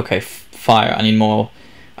 Okay, fire. I need more.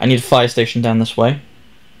 I need a fire station down this way.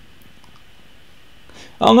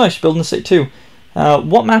 Oh, nice, building a city too.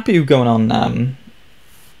 What map are you going on?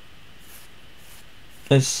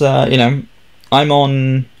 It's you know, I'm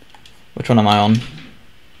on. Which one am I on?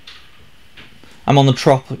 I'm on the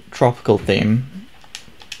tropical theme.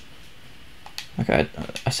 Okay,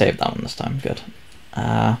 I saved that one this time. Good.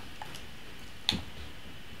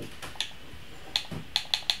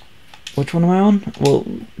 Which one am I on? We'll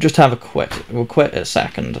just have a quit. We'll quit in a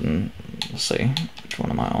second, and Let's see, which one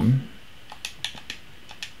am I on?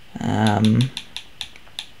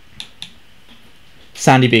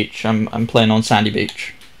 Sandy Beach. I'm playing on Sandy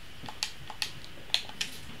Beach.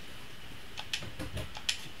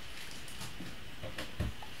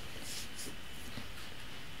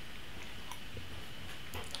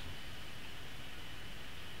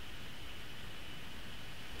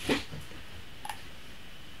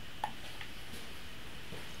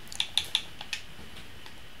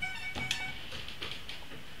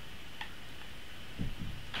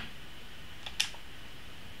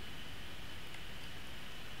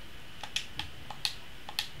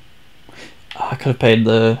 I could have paid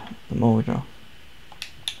the mortgage off.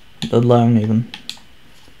 The loan even.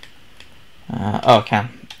 Oh, I can.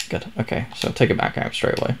 Good. Okay, so take it back out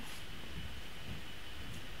straight away.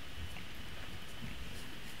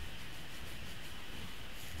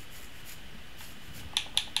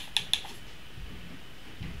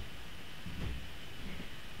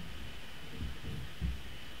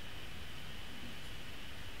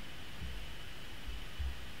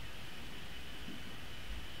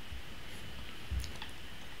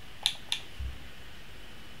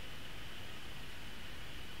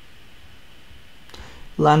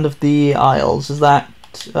 Land of the Isles, is that,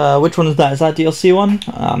 which one is that? Is that DLC one?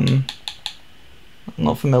 I'm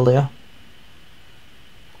not familiar.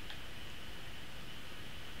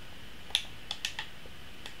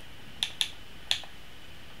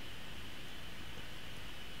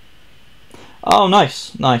 Oh,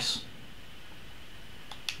 nice, nice.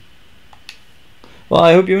 Well,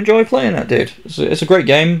 I hope you enjoy playing it, dude. It's a great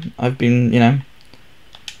game. I've been, you know,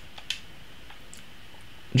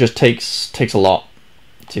 it just takes a lot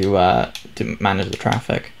to manage the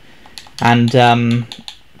traffic, and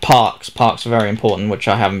parks are very important, which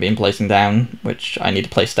I haven't been placing down, which I need to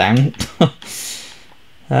place down.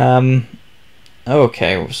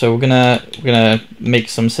 Okay, so we're gonna make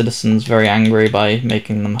some citizens very angry by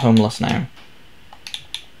making them homeless now.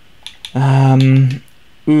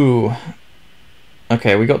 Ooh.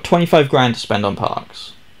 Okay, we got 25 grand to spend on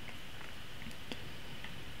parks.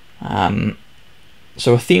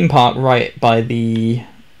 So a theme park right by the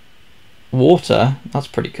water, that's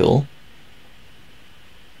pretty cool.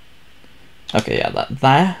 Okay, yeah, that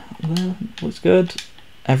there looks good.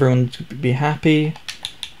 Everyone should be happy.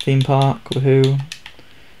 Theme park, woohoo.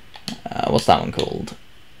 What's that one called?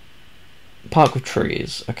 Park with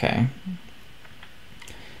trees, okay.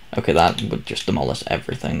 Okay, that would just demolish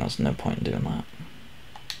everything, there's no point in doing that.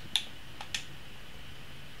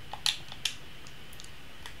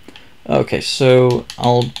 Okay, so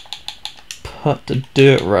I'll put a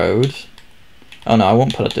dirt road. Oh no, I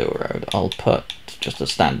won't put a dirt road. I'll put just a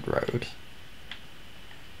standard road.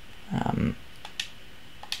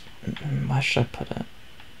 Where should I put it?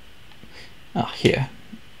 Oh, here.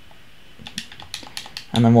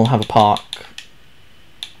 And then we'll have a park.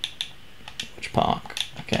 Which park?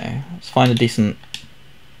 Okay, let's find a decent...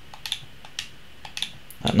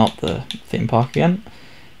 not the theme park again.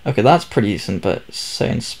 Okay, that's pretty decent, but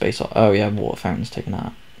saying space... Oh yeah, water fountain's taken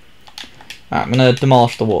out. Alright, I'm gonna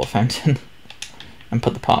demolish the water fountain and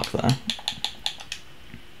put the park there.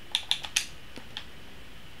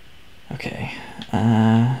 Okay.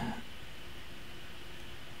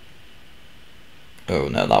 Oh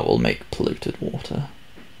no, that will make polluted water.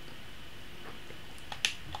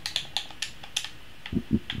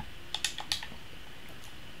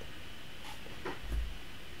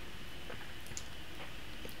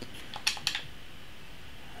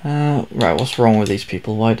 Right, what's wrong with these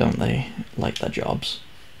people? Why don't they like their jobs?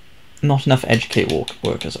 Not enough educated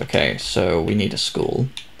workers. Okay, so we need a school.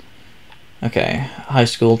 Okay, high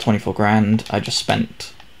school, 24 grand. I just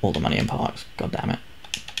spent all the money in parks. God damn it.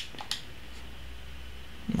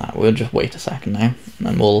 Nah, we'll just wait a second now, and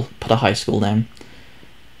then we'll put a high school down.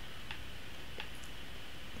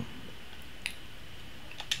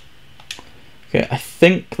 Okay, I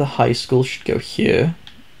think the high school should go here.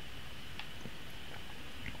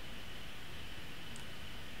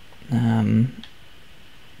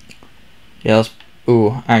 Yeah, that's...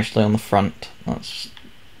 Ooh, actually on the front, there's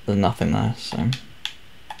nothing there, so...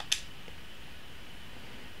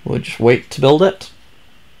 We'll just wait to build it.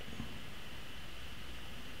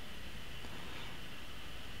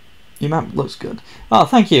 Your map looks good. Oh,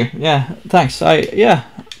 thank you. Yeah, thanks. Yeah.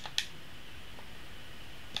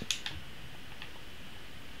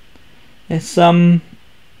 It's, you know,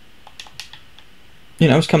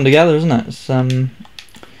 it's come together, isn't it? It's,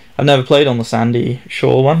 I've never played on the Sandy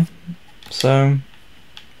Shore one, so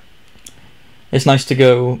it's nice to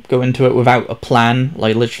go into it without a plan.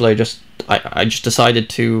 Like literally, I just decided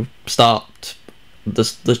to start the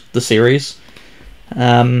series,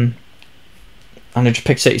 and and I just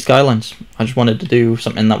picked City Skylines. I just wanted to do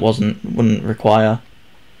something that wouldn't require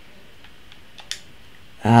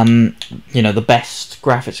the best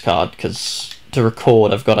graphics card, because to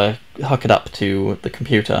record I've got to hook it up to the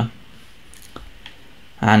computer,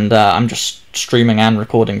 and I'm just streaming and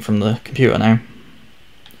recording from the computer now.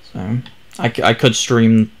 So I could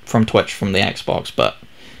stream from Twitch from the Xbox, but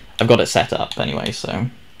I've got it set up anyway. So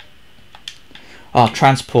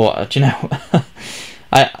transport, do you know?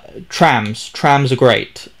 Trams are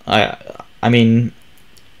great. I mean,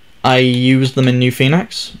 I use them in New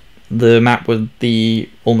Phoenix, the map with the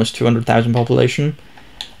almost 200,000 population,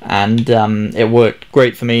 and it worked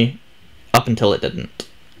great for me up until it didn't.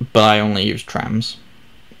 But I only used trams.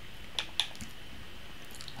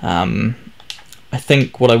 I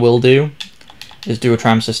think what I will do is do a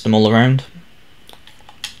tram system all around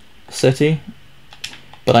the city,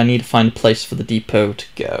 but I need to find a place for the depot to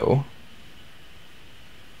go.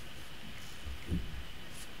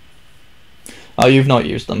 Oh, you've not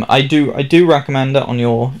used them. I do recommend it on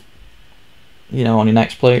your, on your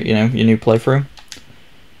next play, your new playthrough.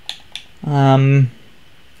 I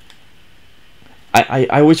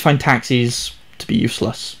always find taxis to be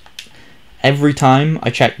useless. Every time I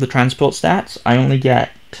check the transport stats, I only get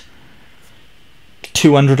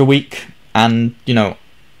 200 a week, and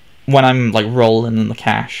when I'm like rolling in the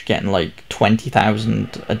cash, getting like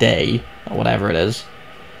 20,000 a day or whatever it is,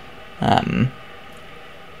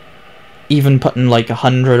 even putting like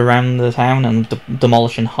 100 around the town and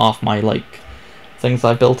demolishing half my like things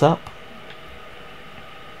I built up,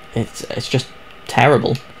 it's just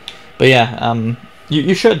terrible. But yeah,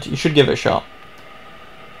 you should give it a shot.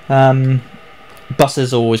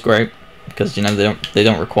 Buses are always great because they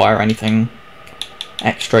don't require anything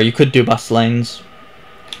extra. You could do bus lanes,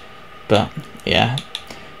 but yeah,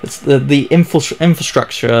 it's the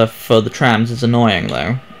infrastructure for the trams is annoying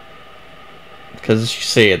though, because as you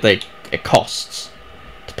see it costs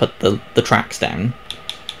to put the tracks down.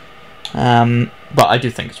 But I do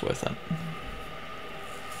think it's worth it.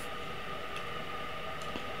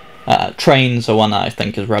 Trains are one that I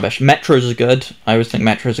think is rubbish. Metros are good. I always think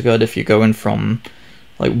metros are good if you're going from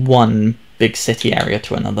like one big city area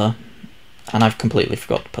to another. And I've completely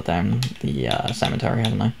forgot to put down the cemetery,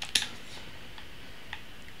 haven't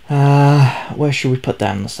I? Where should we put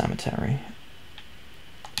down the cemetery?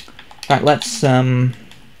 Right, let's do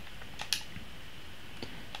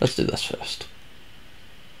this first.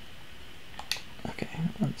 Okay,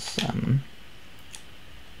 let's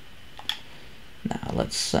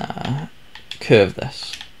curve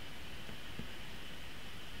this.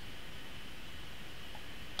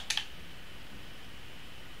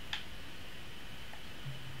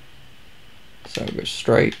 So go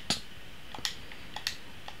straight,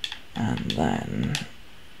 and then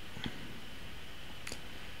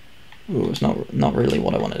it's not really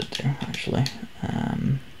what I wanted to do actually.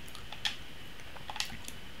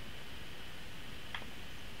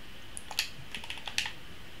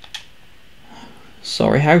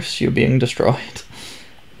 Sorry, house, you're being destroyed.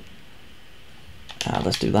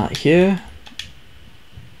 Let's do that here.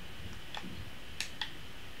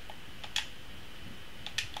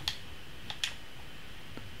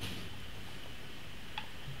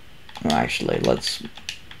 Actually, let's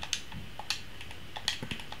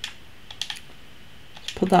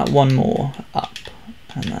put that one more up,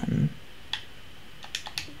 and then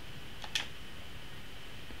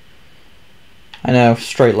I know,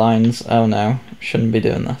 straight lines, oh no, shouldn't be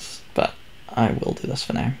doing this, but I will do this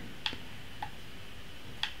for now.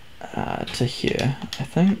 To here, I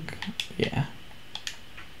think, yeah.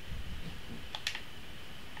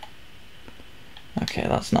 Okay,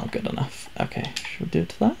 that's not good enough. Okay, should we do it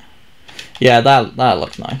to that? Yeah, that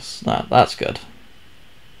looks nice. That's good.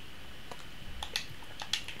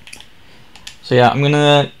 So yeah, I'm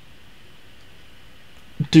gonna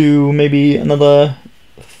do maybe another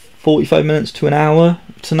 45 minutes to an hour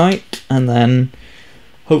tonight, and then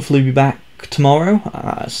hopefully be back tomorrow.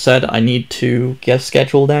 As said, I need to get a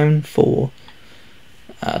schedule down for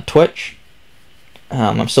Twitch.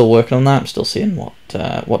 I'm still working on that. I'm still seeing what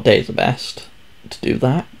days are best to do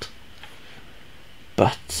that.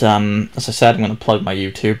 But as I said, I'm going to plug my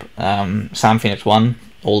YouTube, Sam Phoenix 1.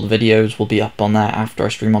 All the videos will be up on there after I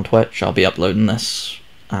stream on Twitch. I'll be uploading this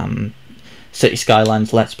City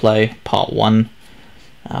Skylines Let's Play Part 1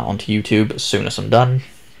 onto YouTube as soon as I'm done.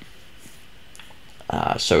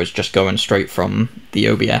 So it's just going straight from the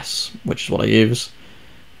OBS, which is what I use,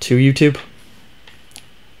 to YouTube,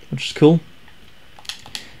 which is cool.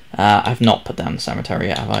 I've not put down the cemetery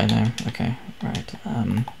yet, have I? No? Okay, right.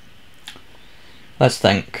 Let's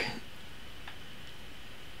think.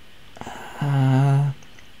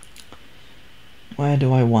 where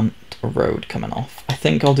do I want a road coming off? I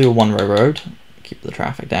think I'll do a one-row road, keep the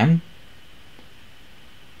traffic down.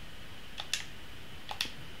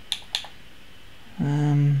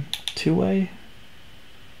 Two-way.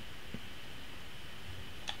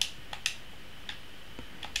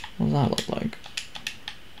 What does that look like?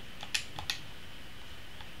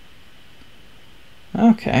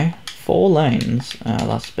 Okay, 4 lanes.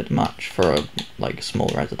 That's a bit much for a like small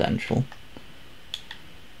residential.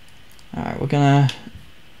 Alright,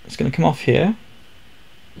 it's gonna come off here.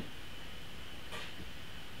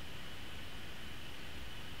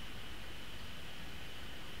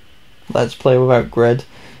 Let's play without grid.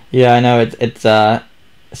 Yeah, I know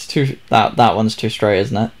it's too that one's too straight,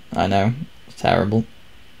 isn't it? I know, it's terrible.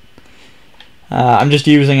 I'm just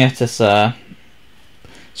using it as so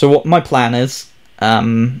what my plan is.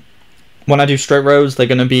 When I do straight roads, they're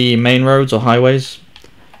going to be main roads or highways,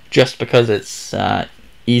 just because it's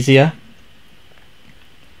easier.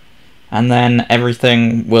 And then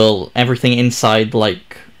everything inside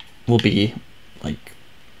will be like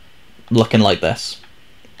looking like this.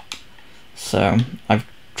 So I've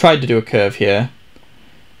tried to do a curve here,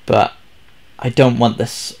 but I don't want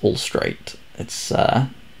this all straight. It's I'll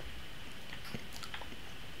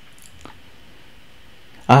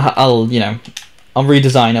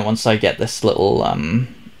redesign it once I get this little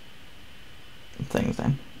things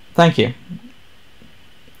in. Thank you.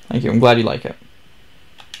 Thank you. I'm glad you like it.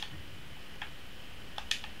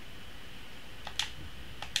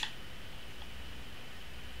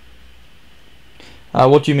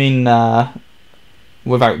 What do you mean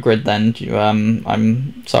without grid then? Do you,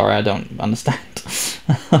 I'm sorry, I don't understand.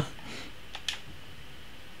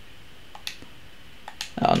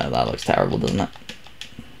 Oh no, that looks terrible, doesn't it?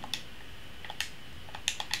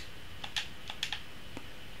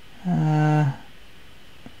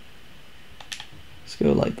 Let's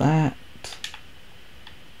go like that.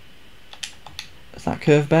 Is that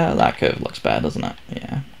curve better? That curve looks better, doesn't it?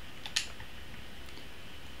 Yeah.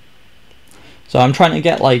 So I'm trying to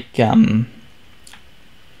get like, the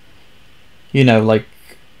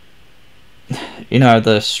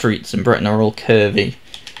streets in Britain are all curvy. I'm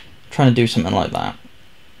trying to do something like that.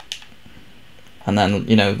 And then,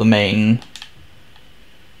 the main...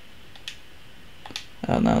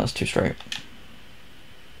 Oh no, that's too straight.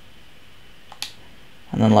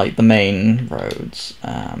 And then like the main roads,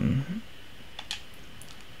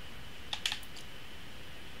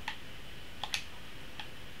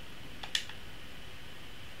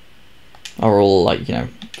 are all like,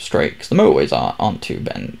 straight, because the motorways aren't too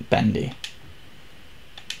bendy.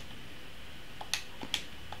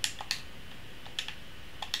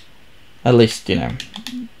 At least, you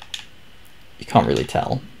can't really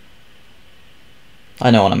tell. I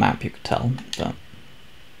know on a map you could tell, but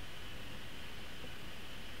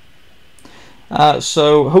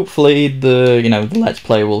so hopefully the the Let's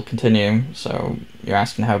Play will continue. So you're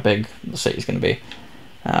asking how big the city's going to be.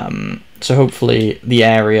 So hopefully the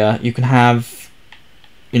area you can have,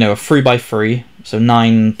 a 3x3, so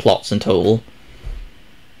 9 plots in total.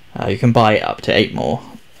 You can buy it up to 8 more,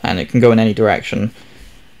 and it can go in any direction.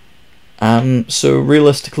 So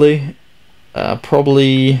realistically,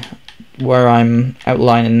 probably where I'm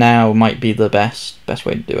outlining now might be the best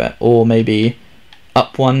way to do it, or maybe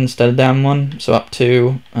up 1 instead of down 1, so up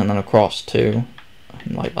 2 and then across 2,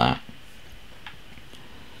 like that.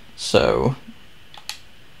 So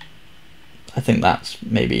I think that's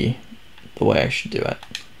maybe the way I should do it.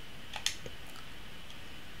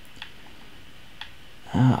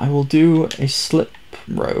 I will do a slip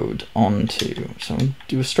road onto, so I'll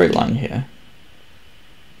do a straight line here.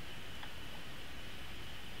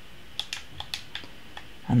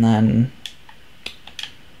 And then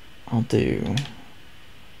I'll do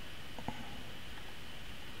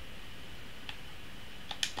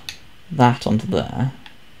that onto there.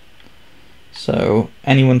 So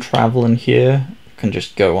anyone traveling here can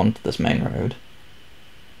just go onto this main road.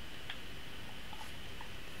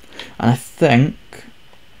 And I think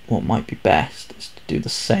what might be best is to do the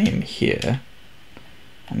same here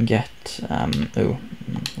and get, oh,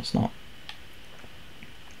 that's not.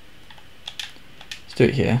 Let's do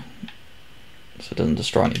it here, so it doesn't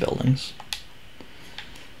destroy any buildings.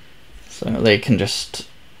 So they can just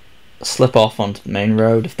slip off onto the main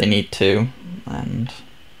road if they need to, and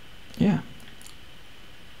yeah.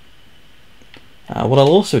 What I'll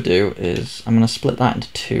also do is I'm going to split that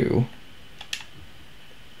into 2.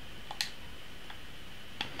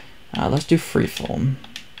 Let's do freeform.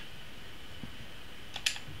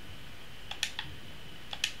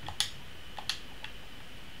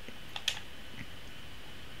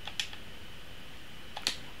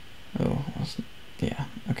 Oh, yeah,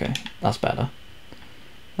 okay, that's better.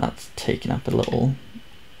 taking up a little.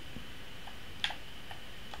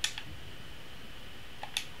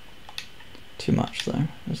 Too much though,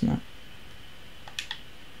 isn't it?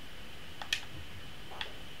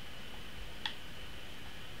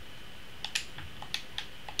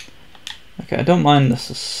 Okay, I don't mind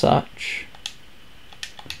this as such.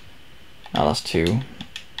 Oh, that's too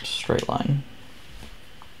straight line.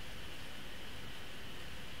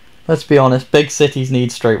 Let's be honest, big cities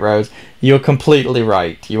need straight roads. You're completely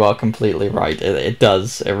right. You are completely right. It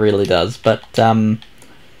does. It really does. But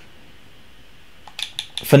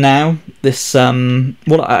for now, this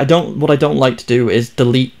what I don't like to do is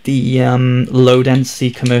delete the low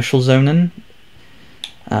density commercial zoning.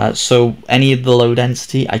 So any of the low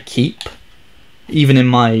density I keep, even in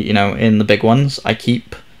my in the big ones, I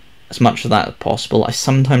keep as much of that as possible. I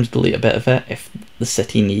sometimes delete a bit of it if the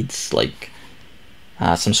city needs like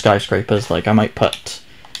some skyscrapers. Like I might put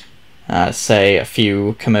say a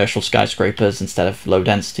few commercial skyscrapers instead of low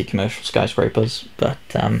density commercial skyscrapers, but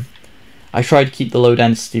I try to keep the low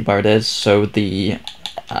density where it is, so the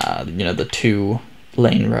the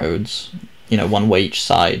 2-lane roads, one way each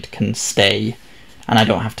side, can stay, and I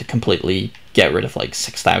don't have to completely get rid of like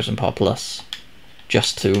 6,000 populace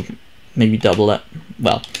just to maybe double it.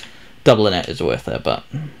 Well, doubling it is worth it, but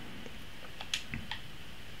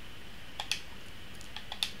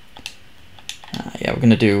yeah, we're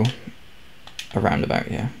gonna do a roundabout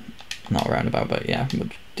here. Not a roundabout, but yeah, we'll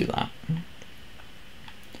do that.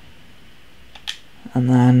 And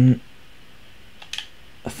then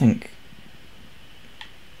I think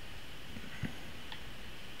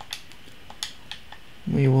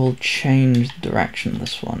we will change the direction of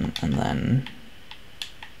this one and then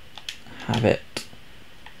have it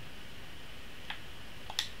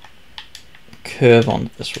curve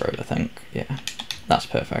onto this road, I think. Yeah, that's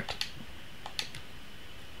perfect.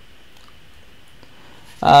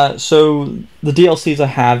 So the DLCs I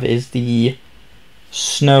have is the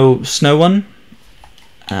snow one.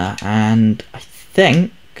 And I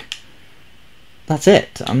think that's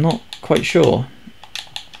it. I'm not quite sure.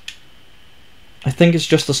 I think it's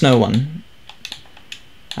just the snow one.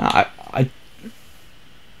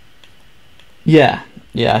 Yeah,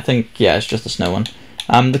 I think it's just the snow one.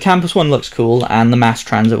 The campus one looks cool, and the mass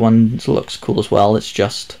transit one looks cool as well. It's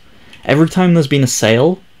just every time there's been a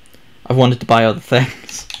sale, I've wanted to buy other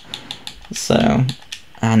things. So,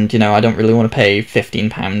 and I don't really want to pay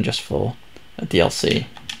 £15 just for a DLC.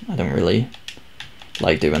 I don't really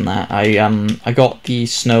like doing that. I got the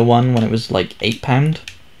snow one when it was like £8.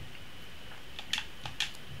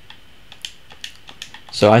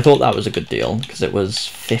 So I thought that was a good deal because it was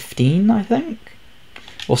 15, I think,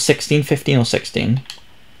 or 16, 15 or 16,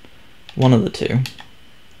 one of the two.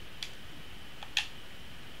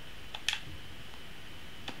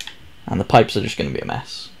 And the pipes are just going to be a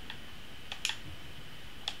mess.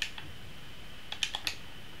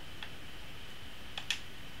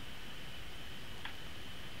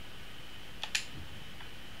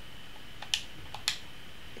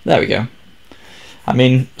 There we go. I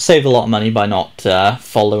mean, saved a lot of money by not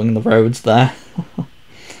following the roads there.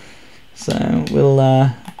 So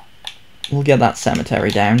we'll get that cemetery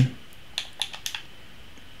down.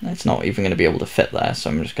 It's not even going to be able to fit there, so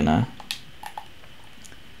I'm just gonna.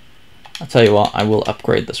 I'll tell you what. I will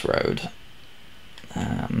upgrade this road.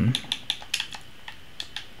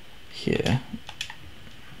 Here.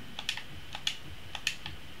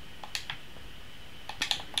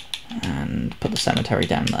 And put the cemetery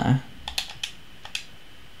down there.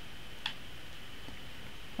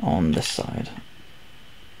 On this side.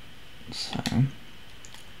 So.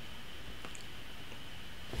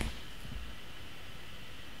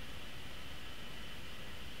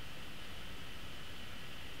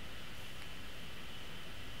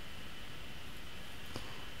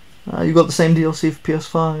 You got the same DLC for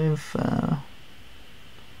PS5?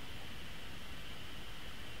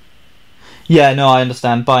 Yeah, no, I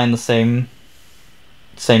understand. Buying the same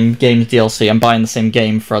game's DLC and buying the same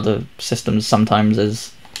game for other systems sometimes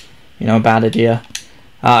is, a bad idea.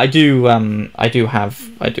 I do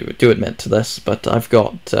admit to this, but I've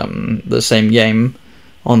got the same game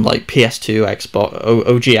on like PS2, Xbox,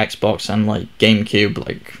 OG Xbox, and like GameCube.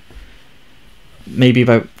 Like maybe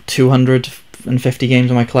about 250 games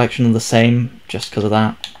in my collection are the same, just because of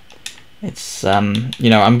that. It's as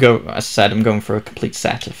I said, I'm going for a complete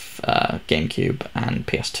set of GameCube and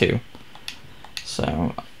PS2.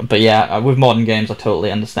 So, but yeah, with modern games, I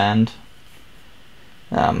totally understand.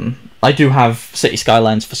 I do have City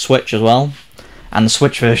Skylines for Switch as well, and the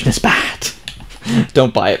Switch version is bad.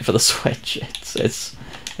 Don't buy it for the Switch. It's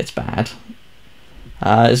bad.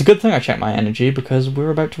 It's a good thing I checked my energy because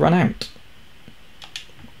we're about to run out.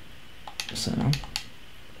 So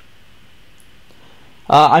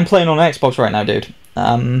I'm playing on Xbox right now, dude.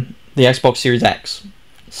 The Xbox Series X.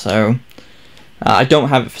 So I don't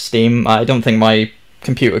have it for Steam. I don't think my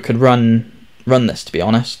computer could run this, to be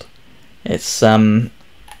honest. It's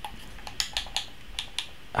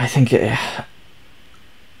I think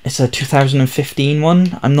it's a 2015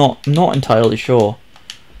 one. I'm not entirely sure.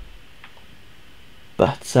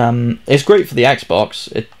 But it's great for the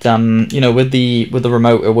Xbox. It you know, with the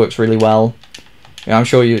remote, it works really well. You know, I'm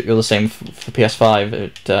sure you're the same for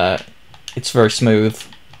PS5. It's very smooth.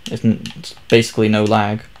 It's basically no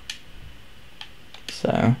lag.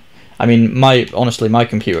 So, I mean, honestly, my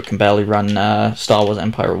computer can barely run Star Wars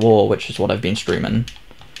Empire at War, which is what I've been streaming.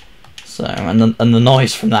 So, and the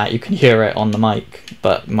noise from that, you can hear it on the mic,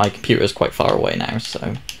 but my computer is quite far away now,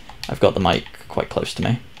 so I've got the mic quite close to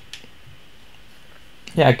me.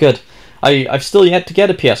 Yeah, good. I've still yet to get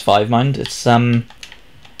a PS5, mind. It's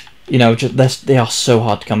you know, they are so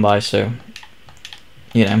hard to come by. So,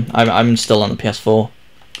 you know, I'm still on the PS4,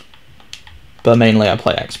 but mainly I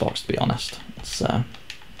play Xbox, to be honest. It's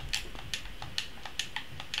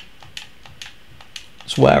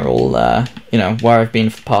where all you know, where I've been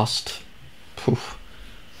for the past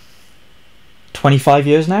 25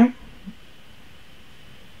 years now.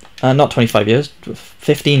 Not 25 years,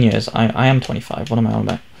 15 years. I am 25. What am I on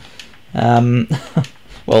about?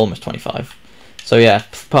 Well, almost 25. So yeah,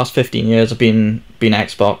 past 15 years I've been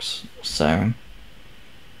Xbox. So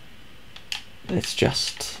it's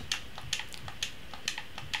just,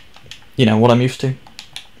 you know, what I'm used to.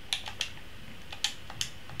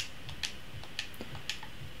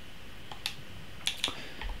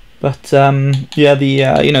 But yeah,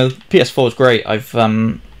 the you know, PS4 is great. I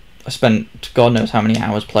spent God knows how many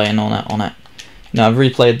hours playing on it. You know, I've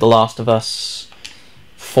replayed The Last of Us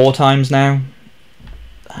 4 times now,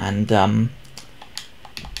 and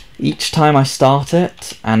each time I start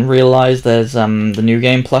it and realise there's the New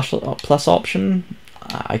Game Plus option,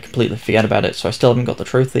 I completely forget about it. So I still haven't got the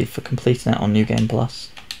trophy for completing it on New Game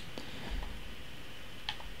Plus.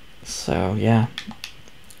 So yeah.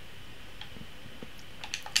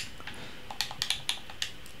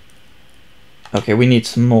 Okay, we need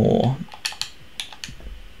some more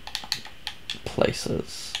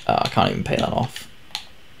places. Oh, I can't even pay that off.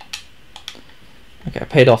 Okay, I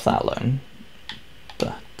paid off that loan,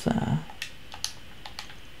 but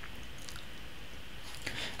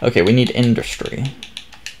okay, we need industry.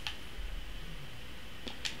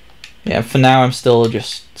 Yeah, for now I'm still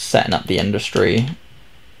just setting up the industry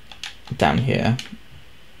down here.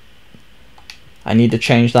 I need to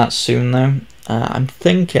change that soon though. I'm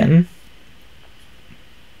thinking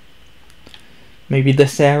maybe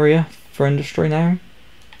this area for industry now.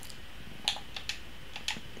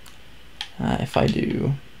 If I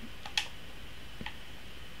do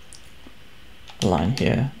a line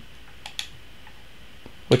here.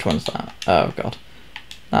 Which one's that? Oh god.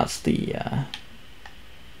 That's the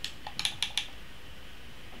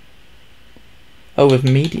oh, with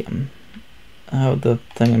medium. Oh, the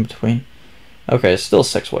thing in between. Okay, it's still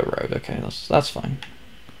 6-way road. Okay, that's fine.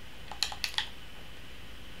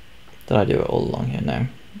 Did I do it all along here? No.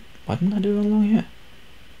 Why didn't I do it along here?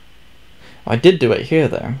 Oh, I did do it here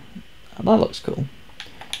though. Oh, that looks cool.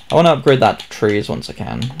 I want to upgrade that to trees once I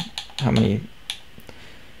can. How many?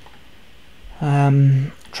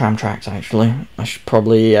 Tram tracks actually. I should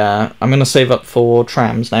probably. I'm gonna save up for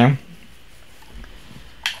trams now.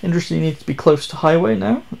 Industry needs to be close to highway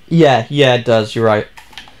now. Yeah, it does. You're right.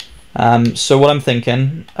 So what I'm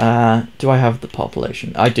thinking, do I have the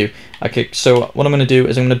population? I do. Okay, so what I'm going to do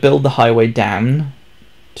is I'm going to build the highway down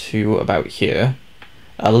to about here,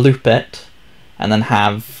 loop it, and then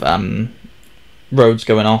have roads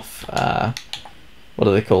going off, what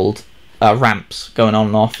are they called? Ramps going on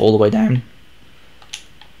and off all the way down.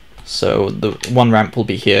 So the one ramp will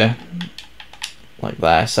be here, like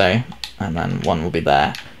there, say, and then one will be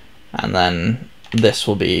there, and then this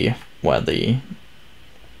will be where the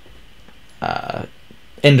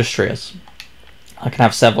industry is. I can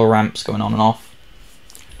have several ramps going on and off.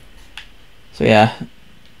 So yeah,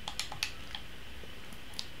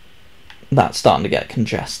 that's starting to get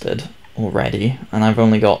congested already, and I've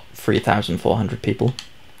only got 3,400 people.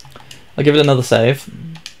 I'll give it another save.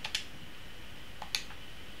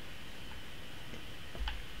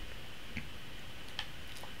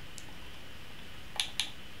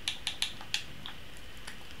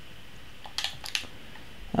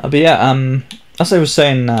 But yeah, as I was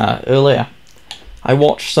saying earlier, I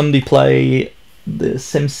watched somebody play the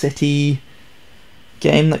SimCity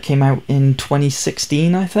game that came out in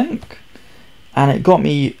 2016, I think, and it got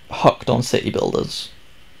me hooked on city builders.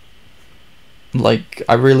 like,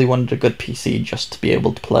 I really wanted a good PC just to be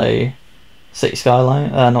able to play City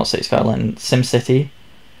Skyline, not City Skyline, SimCity.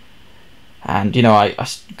 And, you know,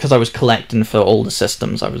 because I was collecting for older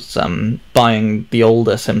systems, I was buying the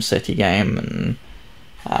older SimCity game, and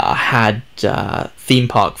I had Theme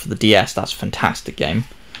Park for the DS. That's a fantastic game.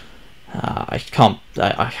 I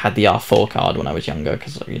had the R4 card when I was younger,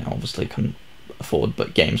 because, you know, obviously couldn't afford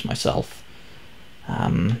but games myself.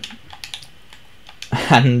 And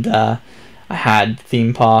I had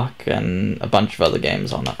Theme Park and a bunch of other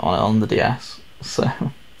games on the DS, so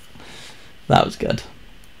that was good.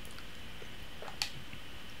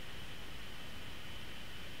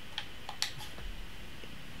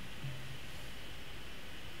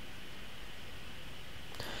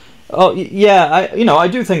 Oh yeah, I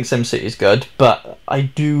do think SimCity is good, but I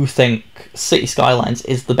do think City Skylines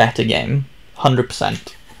is the better game,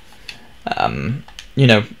 100%. You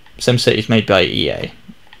know, SimCity is made by EA,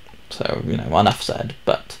 so, you know, enough said.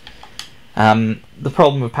 But the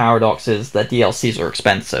problem with Paradox is that DLCs are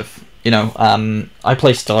expensive. You know, I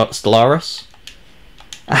play Stellaris,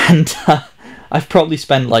 and I've probably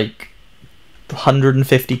spent like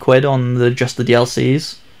 150 quid on just the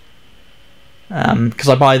DLCs. Because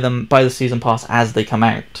I buy the season pass as they come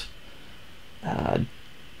out.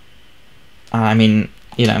 I mean,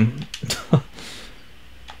 you know,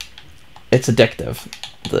 it's addictive.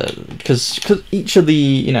 Because each of the,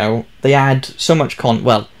 you know, they add so much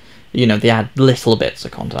well, you know, they add little bits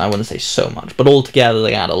of content. I wouldn't say so much, but altogether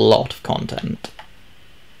they add a lot of content.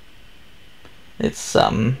 It's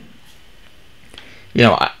you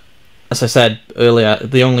know, as I said earlier,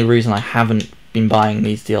 the only reason I haven't been buying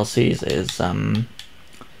these DLCs is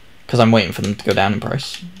because I'm waiting for them to go down in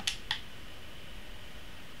price.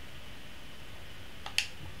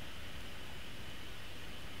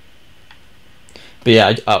 But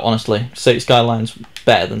yeah, honestly, City Skylines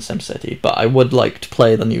better than SimCity, but I would like to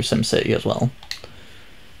play the new SimCity as well,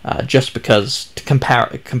 just because to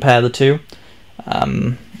compare the two,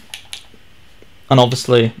 and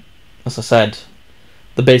obviously, as I said,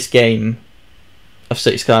 the base game of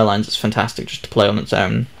City Skylines is fantastic just to play on its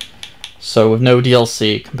own. So with no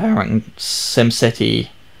DLC, comparing SimCity,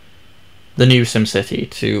 the new SimCity,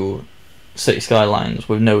 to City Skylines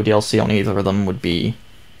with no DLC on either of them would be,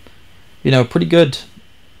 you know, pretty good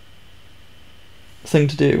thing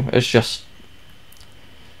to do. It's just,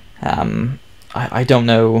 I don't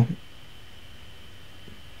know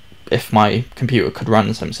if my computer could run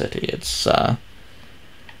SimCity. It's, I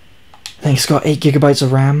think it's got 8 GB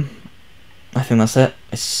of RAM. I think that's it.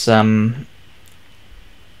 It's I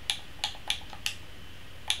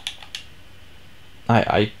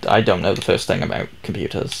don't know the first thing about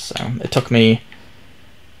computers, so it took me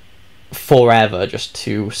forever just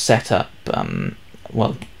to set up.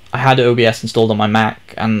 Well, I had OBS installed on my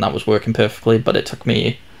Mac and that was working perfectly, but it took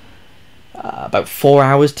me about 4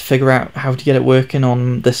 hours to figure out how to get it working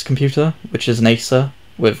on this computer, which is an Acer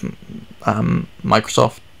with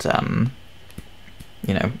Microsoft,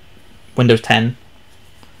 you know, Windows 10.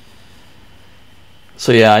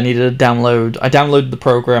 So yeah, I needed to download. I downloaded the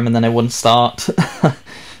program and then it wouldn't start.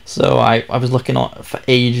 So I was looking for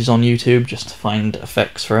ages on YouTube just to find a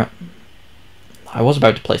fix for it. I was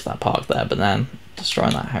about to place that park there, but then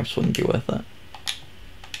destroying that house wouldn't be worth it.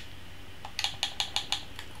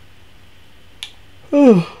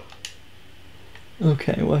 Oh.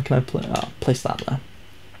 Okay, where can I place that there?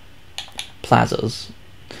 Plazas.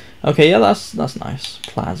 Okay, yeah, that's nice.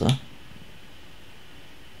 Plaza.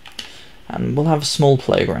 And we'll have a small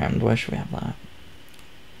playground. Where should we have that?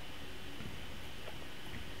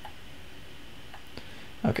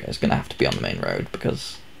 Okay, it's gonna have to be on the main road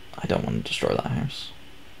because I don't want to destroy that house.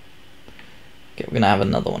 Okay, we're gonna have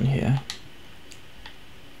another one here.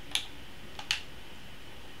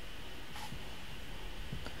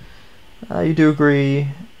 You do agree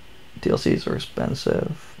DLCs are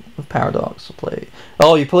expensive. With Paradox to play.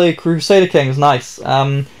 Oh, you play Crusader Kings, nice.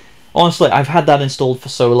 Honestly, I've had that installed for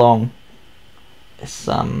so long. It's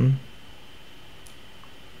I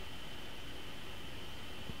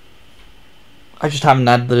just haven't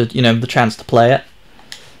had the chance to play it.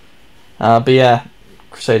 But yeah,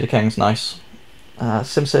 Crusader Kings, nice.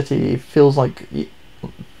 SimCity feels like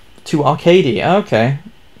too arcadey. Okay.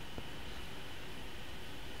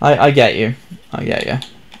 I get you. I get you.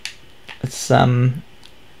 It's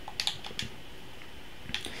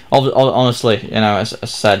honestly, you know, as I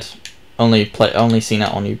said, only seen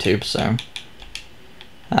it on YouTube, so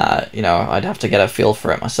you know, I'd have to get a feel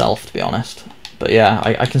for it myself, to be honest. But yeah,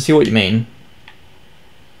 I can see what you mean.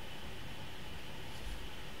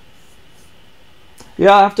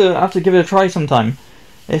 Yeah, I have to give it a try sometime.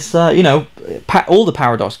 It's you know, all the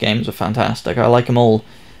Paradox games are fantastic. I like them all.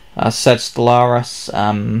 Said Stellaris,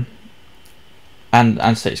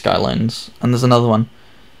 and City Skylines, and there's another one.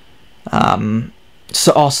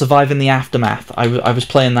 Surviving the Aftermath. I was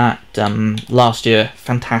playing that last year.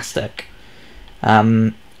 Fantastic.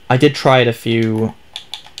 I did try it a few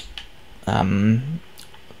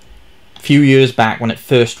years back when it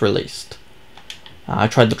first released. I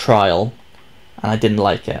tried the trial, and I didn't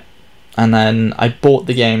like it. And then I bought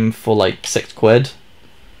the game for like £6.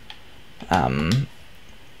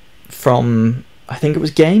 From, I think it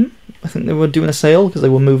was Game. I think they were doing a sale because they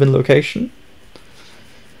were moving location.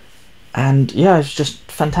 And yeah, it's just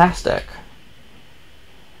fantastic.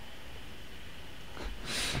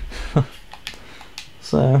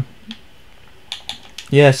 So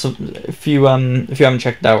yeah, so if you haven't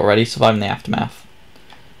checked it out already, Surviving the Aftermath.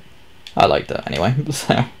 I liked it anyway.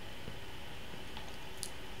 So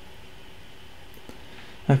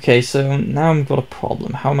okay, so now I've got a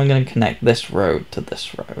problem. How am I going to connect this road to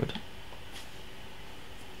this road?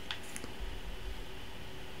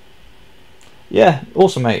 Yeah,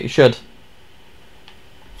 awesome, mate. You should.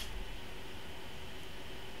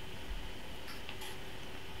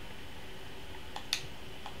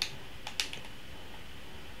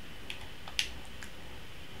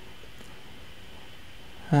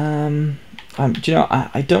 Do you know,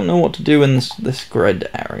 I don't know what to do in this grid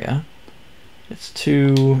area. It's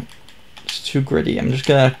too gritty. I'm just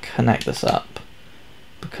gonna connect this up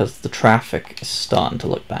because the traffic is starting to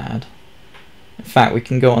look bad. In fact, we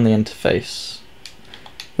can go on the interface.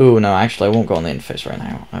 Ooh, no, actually, I won't go on the interface right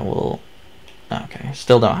now. I will. Okay,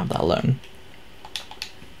 still don't have that alone.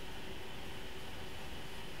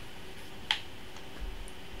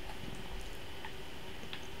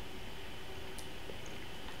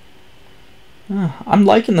 I'm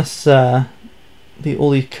liking this, all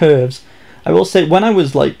these curves. I will say, when I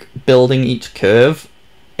was like building each curve,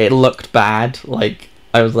 it looked bad. Like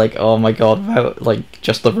I was like, oh my god, without like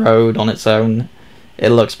just the road on its own,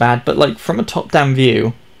 it looks bad. But like from a top-down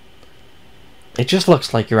view, it just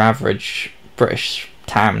looks like your average British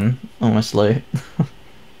town, honestly.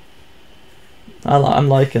 I'm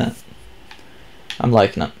liking it. I'm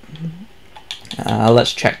liking it.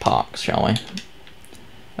 Let's check parks, shall we?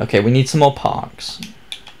 Okay, we need some more parks.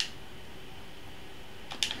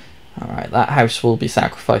 Alright, that house will be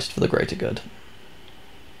sacrificed for the greater good.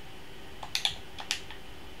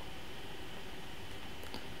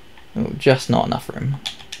 Oh, just not enough room.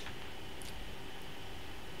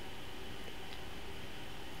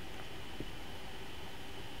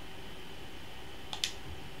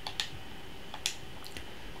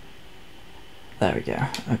 There we go,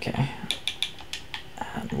 okay.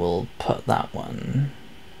 And we'll put that one.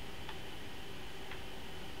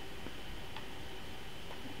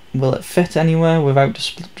 Will it fit anywhere without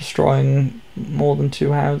destroying more than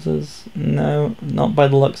 2 houses? No, not by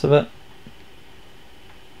the looks of it.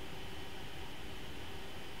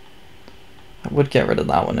 I would get rid of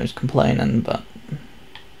that one who's complaining, but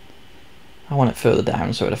I want it further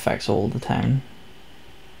down so it affects all the town.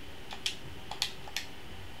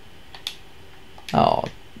 Oh,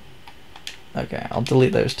 okay, I'll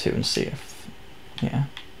delete those 2 and see if, yeah.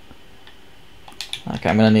 Okay,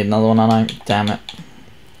 I'm gonna need another one, aren't I? Damn it.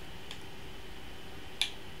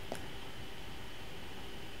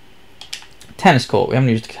 Tennis court. We haven't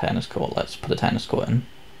used a tennis court. Let's put a tennis court in.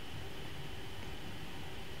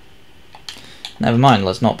 Never mind,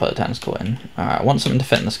 let's not put a tennis court in. Alright, I want something to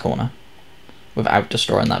fit in this corner without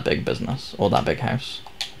destroying that big business or that big house.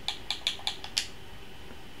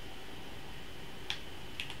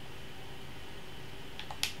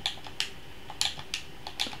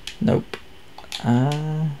 Nope.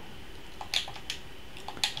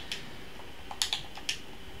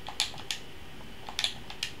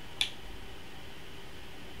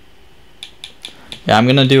 Yeah, I'm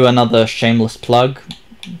gonna do another shameless plug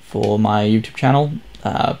for my YouTube channel.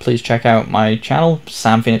 Please check out my channel,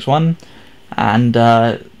 SamPhoenix1,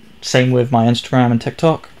 and same with my Instagram and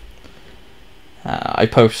TikTok. I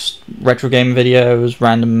post retro game videos,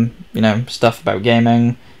 random, you know, stuff about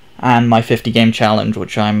gaming, and my 50 game challenge,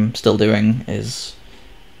 which I'm still doing, is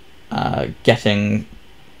getting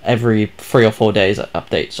every 3 or 4 days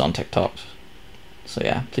updates on TikTok. So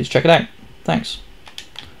yeah, please check it out. Thanks.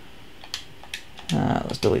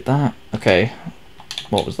 Let's delete that. Okay,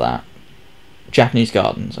 what was that? Japanese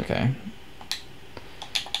gardens, okay.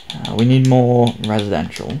 We need more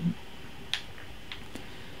residential.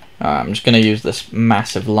 I'm just going to use this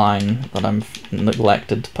massive line that I've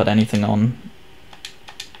neglected to put anything on.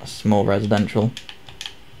 A small residential.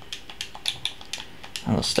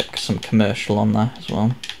 And I'll stick some commercial on there as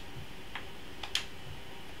well.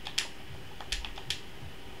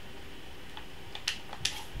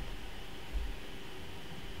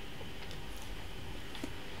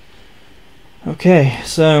 Okay,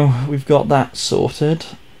 so we've got that sorted.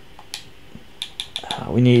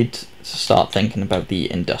 We need to start thinking about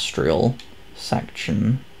the industrial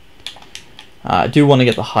section. I do want to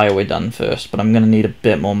get the highway done first, but I'm going to need a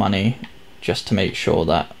bit more money just to make sure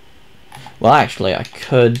that... Well, actually, I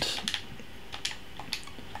could...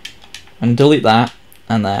 And delete that,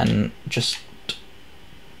 and then just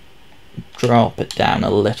drop it down a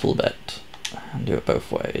little bit, and do it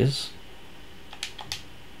both ways.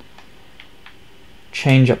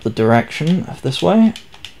 Change up the direction of this way,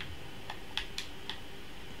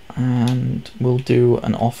 and we'll do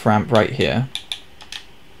an off-ramp right here.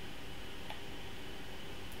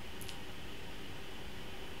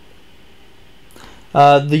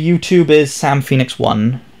 The YouTube is Sam Phoenix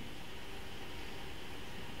 1.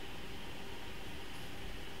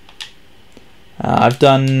 I've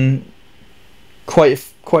done quite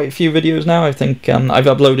a few videos now. I think I've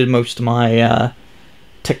uploaded most of my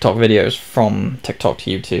TikTok videos from TikTok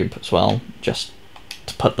to YouTube as well, just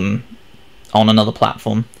to put them on another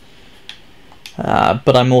platform.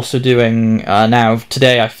 But I'm also doing now.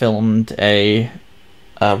 Today I filmed a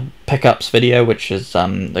pickups video, which is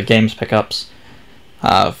the games pickups,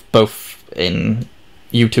 both in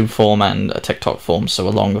YouTube form and a TikTok form, so a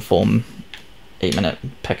longer form 8-minute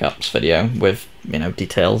pickups video with, you know,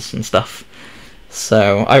 details and stuff.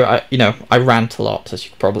 So I rant a lot, as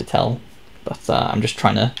you can probably tell, but I'm just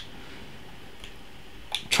trying to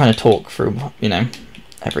talk through, you know,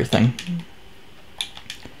 everything.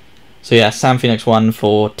 So yeah, Sam Phoenix 1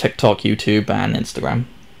 for TikTok, YouTube, and Instagram.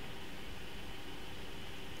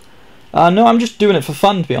 No, I'm just doing it for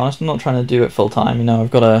fun, to be honest. I'm not trying to do it full time. You know, I've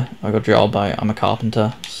got a job. I'm a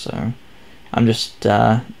carpenter, so I'm just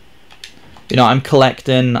you know, I'm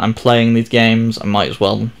collecting, I'm playing these games, I might as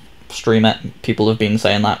well stream it. People have been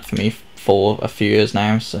saying that for me for a few years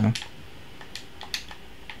now, so...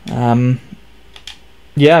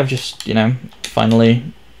 yeah, I've just, you know, finally...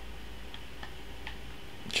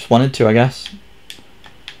 just wanted to, I guess.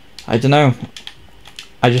 I don't know.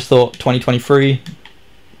 I just thought 2023,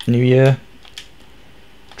 new year,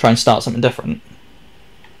 try and start something different.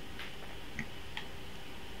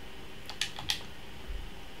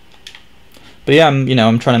 But yeah,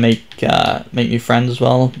 I'm trying to make new friends as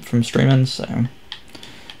well from streaming. So,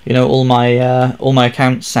 you know, all my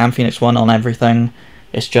accounts, Sam Phoenix 1 on everything.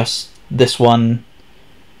 It's just this one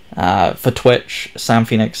for Twitch, Sam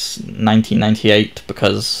Phoenix 1998,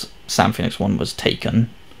 because Sam Phoenix 1 was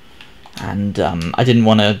taken, and I didn't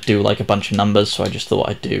want to do like a bunch of numbers, so I just thought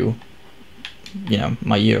I'd do, you know,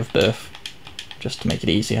 my year of birth, just to make it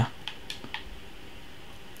easier.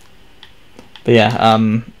 But yeah,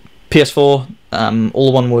 PS4,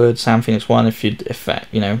 all one word, Sam Phoenix 1. If you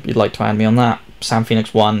know, you'd like to add me on that, Sam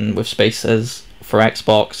Phoenix 1 with spaces for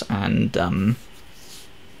Xbox, and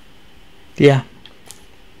yeah,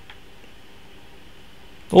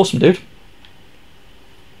 awesome, dude.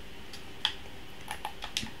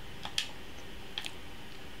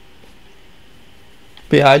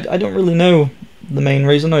 But yeah, I don't really know the main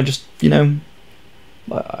reason. I just, you know,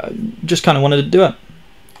 I just kind of wanted to do it,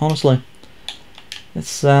 honestly.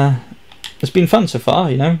 It's been fun so far,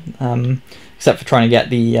 you know, except for trying to get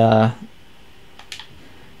the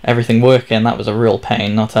everything working. That was a real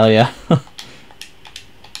pain, I'll tell you.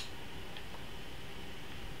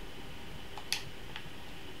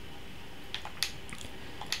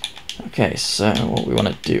 Okay, so what we want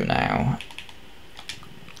to do now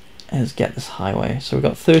is get this highway. So we've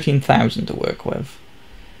got 13,000 to work with,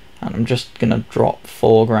 and I'm just gonna drop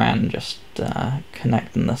 4 grand just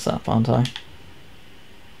connecting this up, aren't I?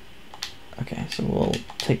 Okay, so we'll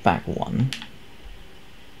take back 1.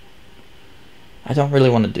 I don't really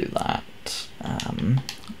want to do that. Can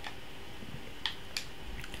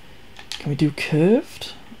we do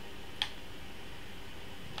curved?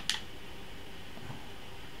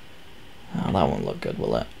 Oh, that won't look good,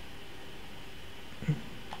 will it?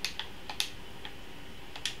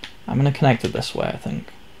 I'm going to connect it this way, I think.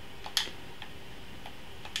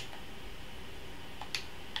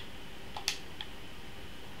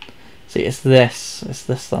 See, it's this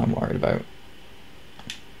that I'm worried about.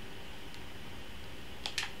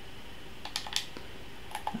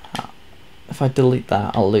 If I delete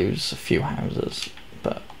that, I'll lose a few houses,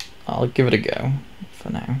 but I'll give it a go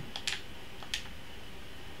for now.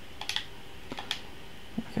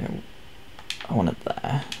 Okay, I want it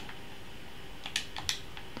there.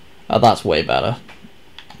 Oh, that's way better.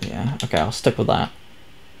 Yeah, okay, I'll stick with that.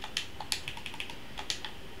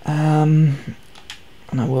 And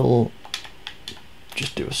I will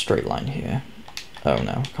just do a straight line here. Oh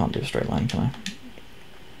no, can't do a straight line, can I?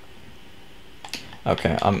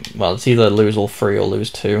 Okay, well, it's either lose all 3 or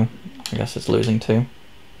lose 2. I guess it's losing too.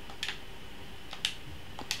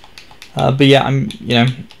 But yeah, I'm,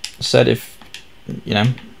 said if,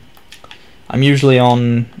 I'm usually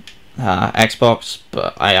on Xbox,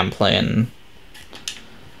 but I am playing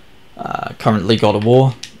currently God of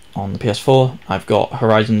War on the PS4. I've got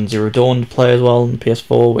Horizon Zero Dawn to play as well on the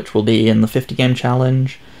PS4, which will be in the 50 game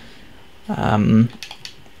challenge. I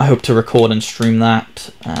hope to record and stream that.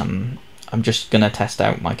 I'm just going to test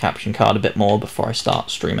out my caption card a bit more before I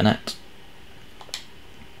start streaming it.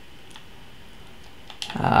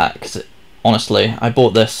 Because honestly, I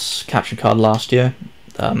bought this caption card last year.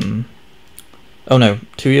 Oh no,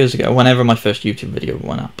 2 years ago, whenever my first YouTube video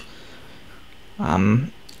went up.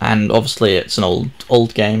 And obviously it's an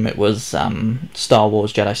old game. It was Star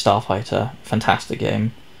Wars Jedi Starfighter, fantastic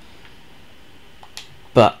game.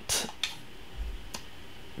 But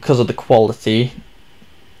because of the quality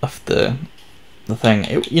of the thing,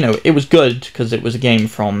 it was good because it was a game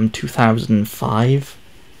from 2005.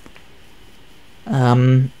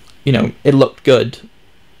 It looked good,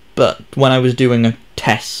 but when I was doing a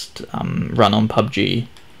test run on PUBG,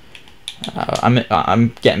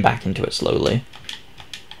 I'm getting back into it slowly.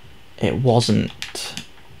 It wasn't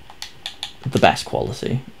the best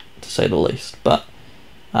quality, to say the least, but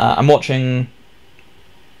I'm watching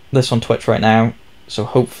this on Twitch right now, so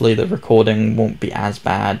hopefully the recording won't be as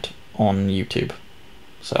bad on YouTube.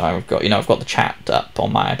 So I've got the chat up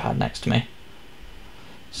on my iPad next to me,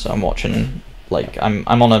 so I'm watching. Like, I'm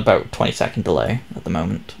on about 20-second delay at the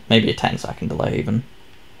moment, maybe a 10-second delay even.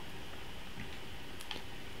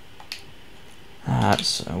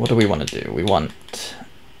 So what do we want to do? We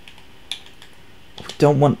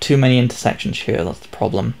don't want too many intersections here, that's the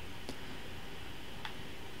problem.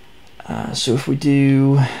 So if we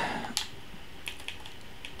do...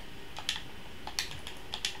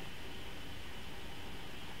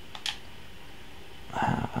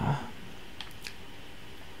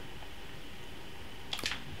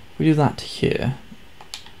 we do that to here.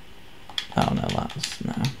 Oh no,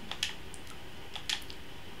 no.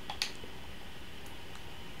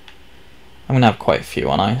 I'm gonna have quite a few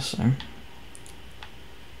on ISO.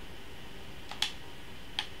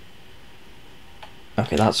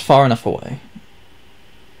 Okay, that's far enough away.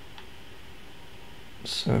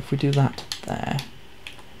 So if we do that there,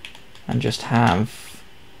 and just have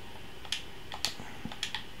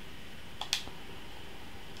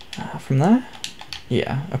from there.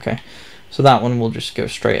 Yeah, okay. So that one will just go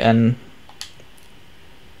straight in.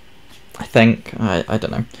 I think. I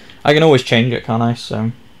don't know. I can always change it, can't I?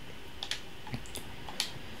 So.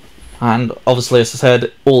 And obviously, as I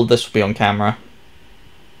said, all of this will be on camera.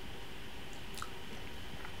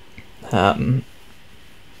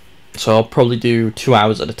 So I'll probably do 2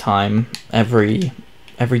 hours at a time every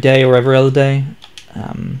day or every other day.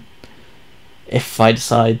 If I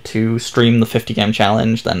decide to stream the 50 game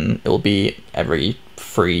challenge, then it'll be every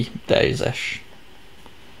 3 days-ish.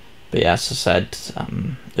 But yeah, as I said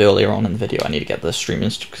earlier on in the video, I need to get the streaming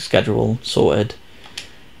schedule sorted.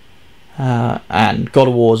 And God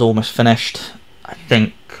of War is almost finished. I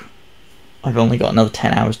think I've only got another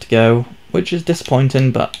 10 hours to go, which is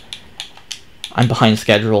disappointing, but I'm behind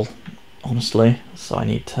schedule, honestly, so I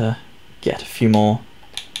need to get a few more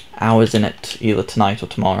hours in it either tonight or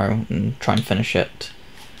tomorrow and try and finish it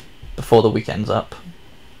before the weekend's up.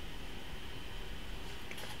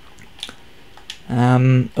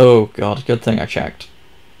 Oh god, good thing I checked.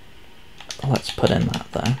 Let's put in that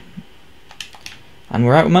there. And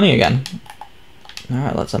we're out of money again.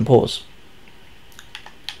 Alright, let's unpause.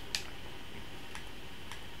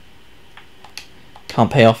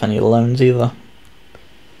 Can't pay off any loans either.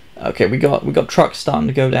 Okay, we got trucks starting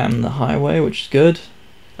to go down the highway, which is good.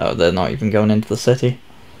 Oh, they're not even going into the city.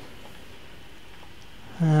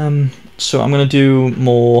 So I'm gonna do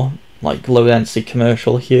more like low density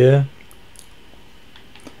commercial here.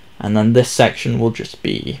 And then this section will just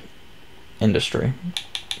be industry.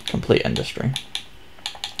 Complete industry.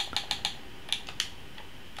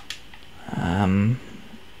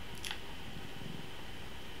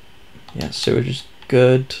 Yeah, sewage is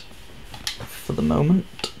good for the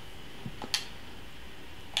moment.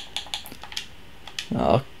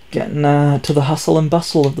 Oh, getting to the hustle and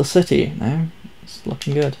bustle of the city now. It's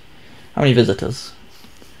looking good. How many visitors?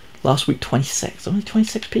 Last week 26. Only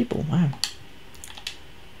 26 people. Wow.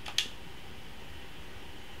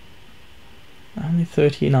 Only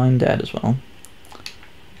 39 dead as well.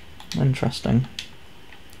 Interesting.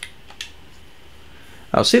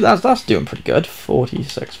 Oh, see, that's doing pretty good.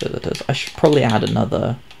 46 visitors. I should probably add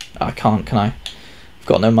another. Oh, I can't, can I? I've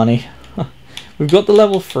got no money. We've got the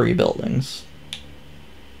level 3 buildings.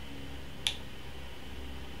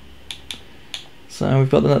 So we've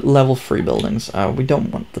got the level 3 buildings. We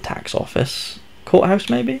don't want the tax office. Courthouse,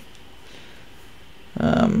 maybe?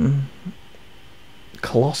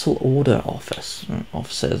 Colossal Order office.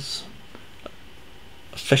 Offices.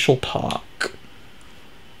 Official Park.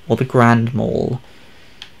 Or the Grand Mall.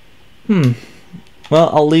 Well,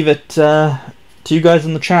 I'll leave it to you guys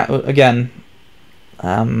in the chat again.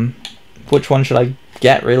 Which one should I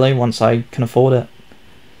get, really, once I can afford it?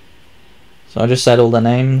 So I just said all the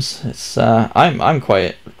names. It's I'm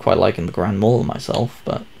quite liking the Grand Mall myself,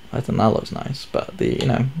 but I think that looks nice. But they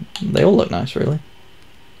all look nice, really.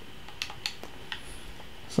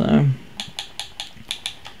 So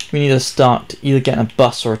we need to start either getting a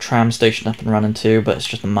bus or a tram station up and running too, but it's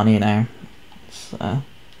just the money now. So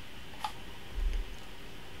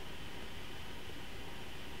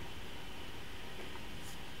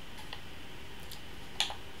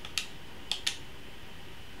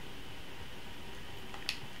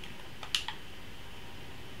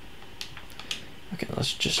okay,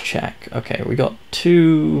 let's just check. Okay, we got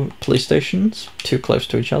 2 police stations, too close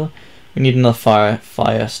to each other. We need another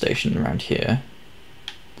fire station around here.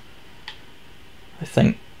 I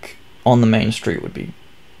think on the main street would be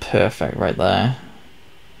perfect right there.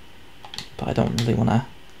 But I don't really want to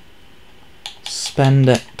spend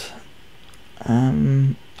it.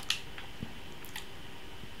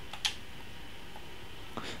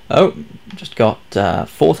 Oh, just got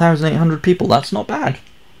 4,800 people. That's not bad.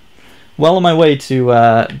 Well on my way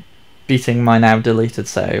to beating my now deleted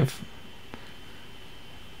save.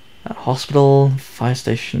 Hospital, fire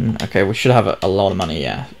station. Okay, we should have a lot of money,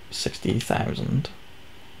 yeah. 60,000.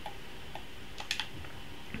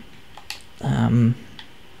 I'll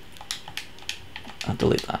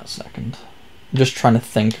delete that a second. I'm just trying to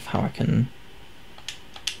think of how I can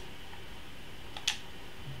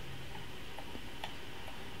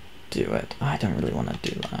do it. I don't really want to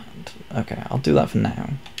do that. Okay, I'll do that for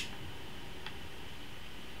now.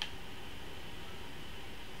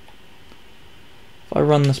 If I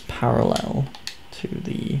run this parallel to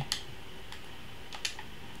the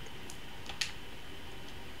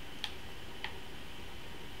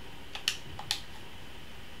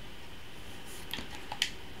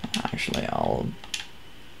actually, I'll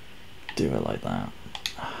do it like that.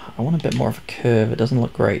 I want a bit more of a curve. It doesn't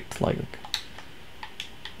look great. Like,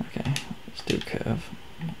 okay, let's do a curve.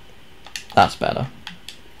 That's better.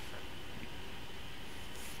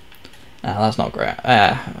 That's not great.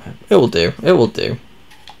 It will do. It will do.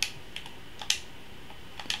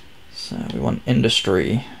 So we want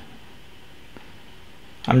industry.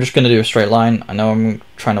 I'm just going to do a straight line. I know I'm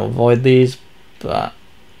trying to avoid these, but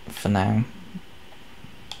for now.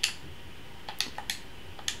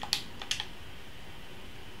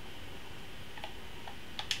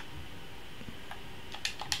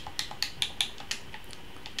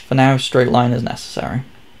 For now, straight line is necessary.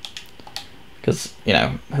 Because, you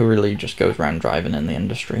know, who really just goes around driving in the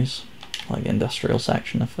industries? Like the industrial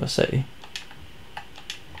section of a city.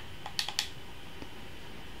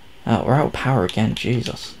 Oh, we're out of power again,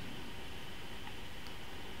 Jesus.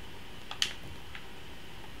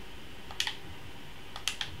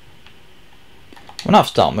 I'm gonna have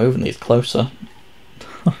to start moving these closer.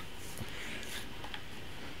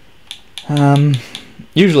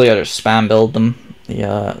 Usually I just spam build them,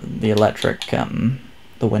 the electric, the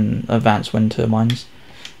advanced wind turbines,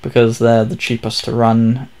 because they're the cheapest to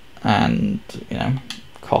run and, you know,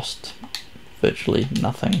 cost virtually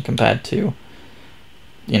nothing compared to,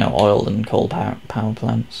 you know, oil and coal power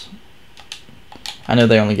plants. I know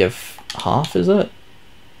they only give half, is it?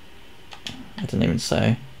 I didn't even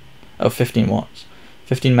say. Oh, 15 watts.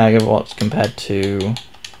 15 megawatts compared to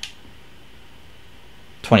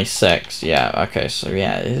 26. Yeah, okay, so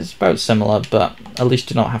yeah, it's about similar, but at least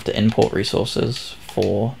you don't have to import resources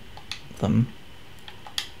for them.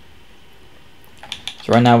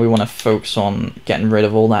 So right now we want to focus on getting rid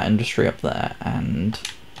of all that industry up there and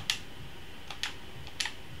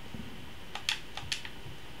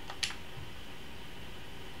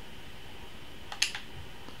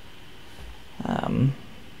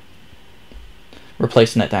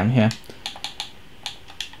replacing it down here.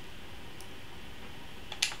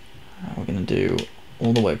 We're going to do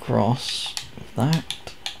all the way across with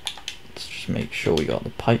that. Let's just make sure we got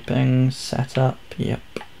the piping set up. Yep.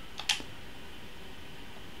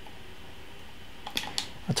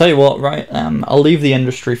 I'll tell you what, right, I'll leave the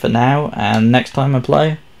industry for now, and next time I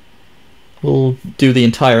play, we'll do the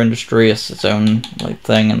entire industry as its own like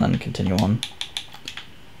thing and then continue on.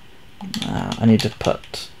 I need to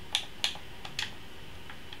put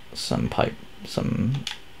some of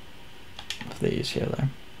these here though.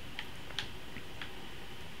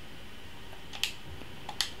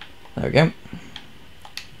 There we go.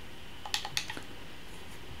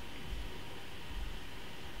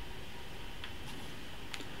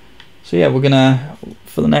 So yeah, we're gonna,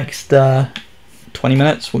 for the next 20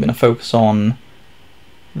 minutes, we're gonna focus on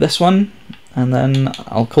this one, and then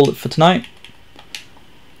I'll call it for tonight,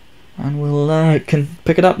 and we'll can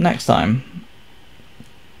pick it up next time.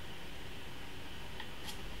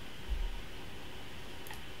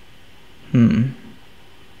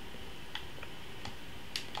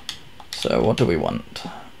 So what do we want?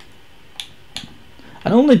 I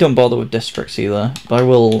normally don't bother with districts either, but I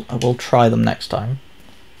will try them next time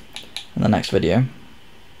in the next video.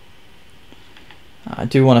 I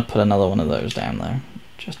do want to put another one of those down there,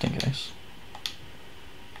 just in case.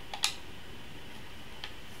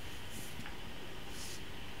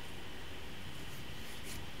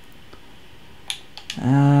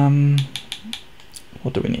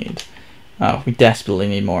 What do we need? Oh, we desperately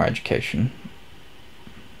need more education.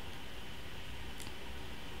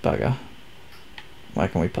 Bugger. Where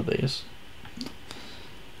can we put these?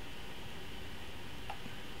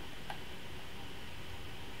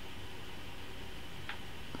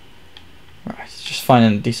 Right, it's just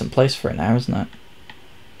finding a decent place for it now, isn't it?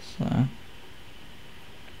 So,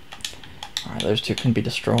 alright, those two can be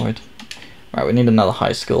destroyed. Right, we need another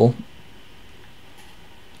high school.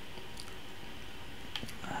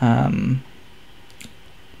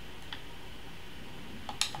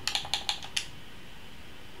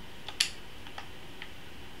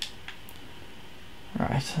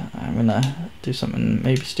 Right, I'm gonna do something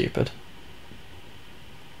maybe stupid.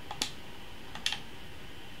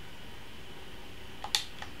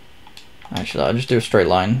 Actually, I'll just do a straight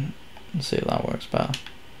line and see if that works better.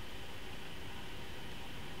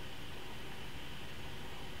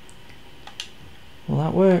 Will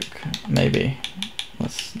that work? Maybe.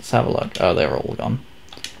 Let's have a look. Oh, they're all gone.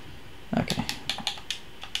 Okay.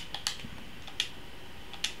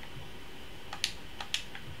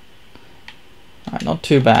 Alright, not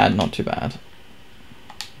too bad, not too bad.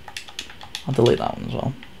 I'll delete that one as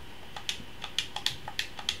well.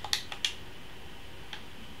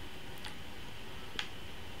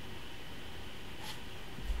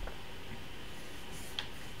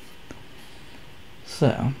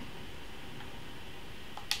 So,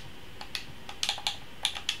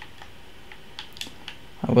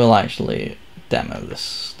 I will actually demo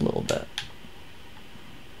this a little bit.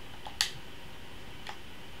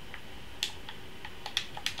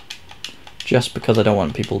 Just because I don't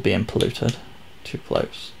want people being polluted too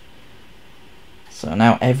close. So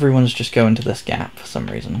now everyone's just going to this gap for some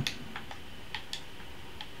reason.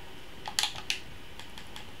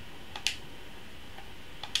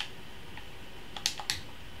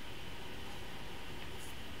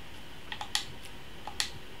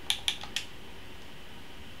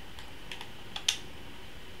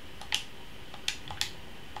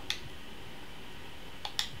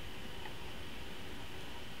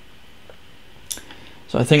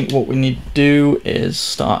 So I think what we need to do is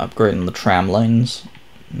start upgrading the tram lanes,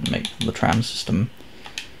 and make the tram system.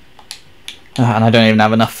 And I don't even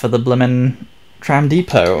have enough for the blimmin' tram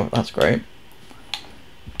depot. That's great.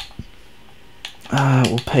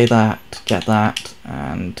 We'll pay that, get that,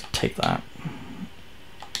 and take that.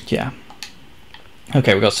 Yeah.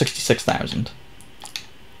 Okay, we've got 66,000.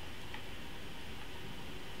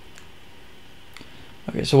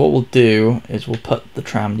 Okay, so what we'll do is we'll put the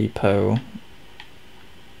tram depot...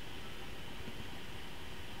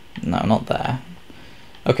 No, not there.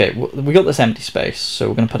 Okay, we got this empty space, so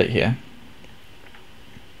we're going to put it here.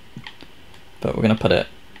 But we're going to put it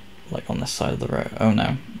like on this side of the road. Oh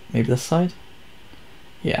no, maybe this side?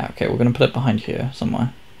 Yeah, okay, we're going to put it behind here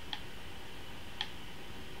somewhere.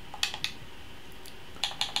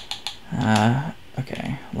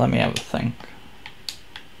 Okay, let me have a think.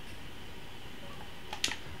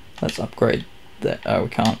 Let's upgrade the... Oh, we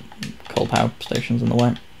can't. Coal power station's in the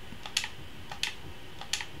way.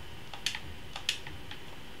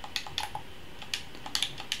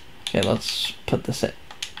 Okay, let's put this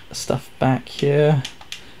stuff back here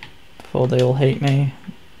before they all hate me.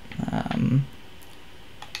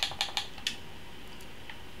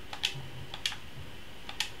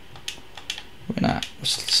 We're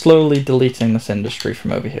slowly deleting this industry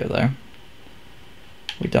from over here though.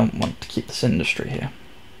 We don't want to keep this industry here.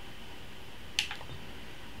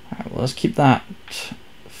 Alright, well let's keep that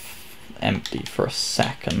empty for a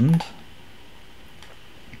second.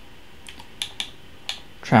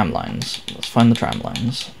 Tram lines. Let's find the tram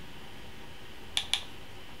lines.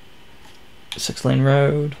 6-lane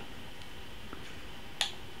road.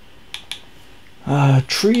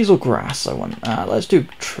 Trees or grass? I want. Let's do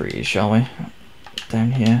trees, shall we?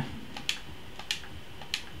 Down here.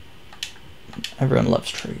 Everyone loves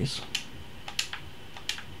trees.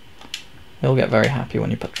 They'll get very happy when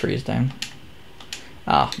you put trees down.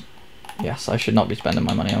 Ah, Yes, I should not be spending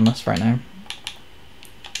my money on this right now.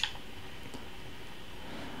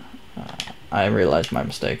 I realised my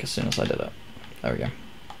mistake as soon as I did it. There we go.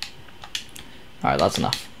 Alright, that's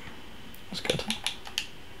enough. That's good.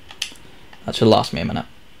 That should last me a minute.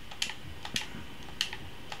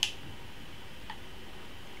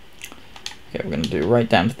 Okay, we're going to do right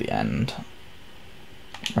down to the end.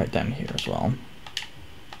 Right down here as well.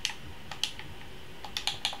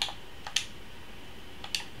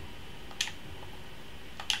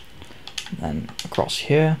 Then across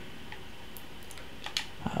here.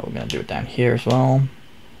 We're going to do it down here as well.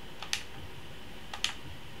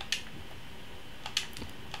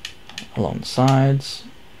 Along the sides.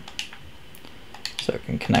 So it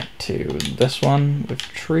can connect to this one with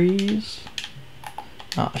trees.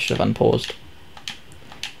 I should have unpaused.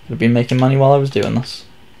 Could have been making money while I was doing this.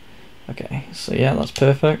 Okay, so yeah, that's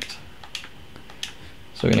perfect.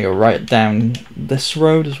 So we're going to go right down this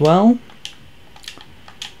road as well.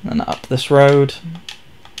 And up this road.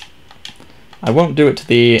 I won't do it to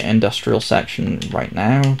the industrial section right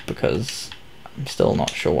now because I'm still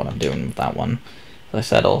not sure what I'm doing with that one. As I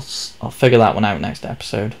said, I'll figure that one out next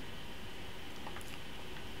episode.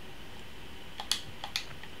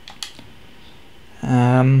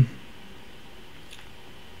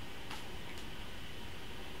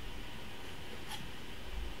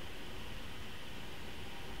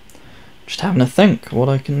 Just having to think what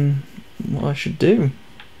I should do.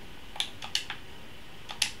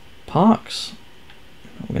 Parks.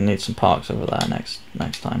 We're gonna need some parks over there next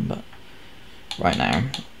time, but right now.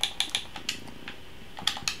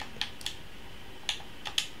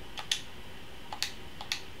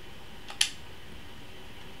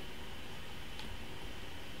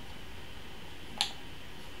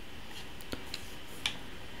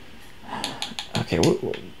 Okay,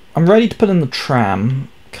 I'm ready to put in the tram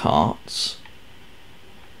carts.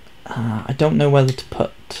 I don't know whether to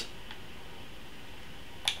put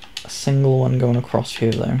a single one going across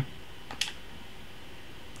here though.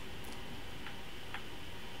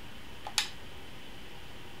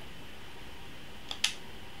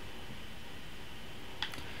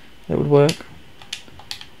 It would work.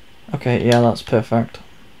 Okay, yeah, that's perfect.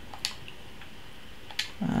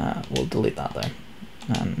 We'll delete that though.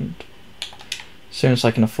 And as soon as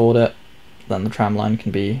I can afford it, then the tram line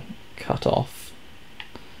can be cut off.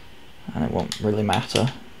 And it won't really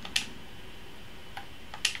matter.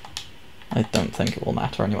 I don't think it will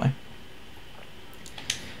matter anyway.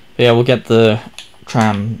 But yeah, we'll get the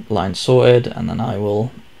tram line sorted and then I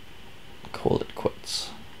will call it quits.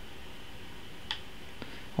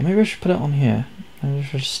 Or maybe I should put it on here. Maybe I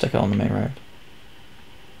should just stick it on the main road.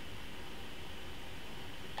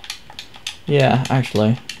 Yeah,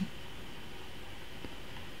 actually.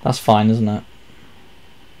 That's fine, isn't it?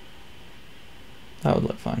 That would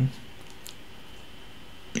look fine.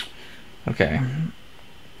 Okay.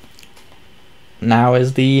 Now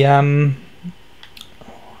is the, I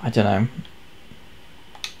don't know.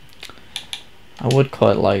 I would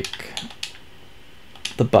quite like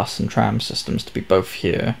the bus and tram systems to be both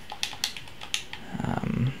here.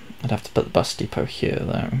 I'd have to put the bus depot here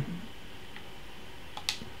though.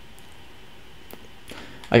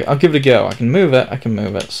 I'll give it a go. I can move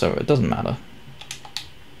it, so it doesn't matter.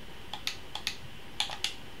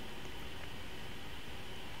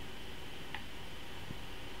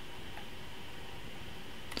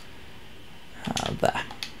 There.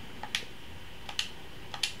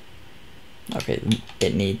 Okay,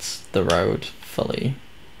 it needs the road fully.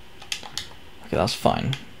 Okay, that's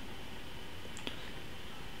fine.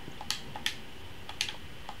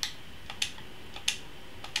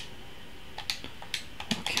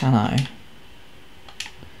 Can I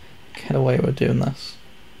get away with doing this?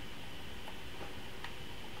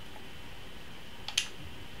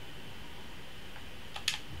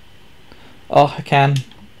 Oh, I can.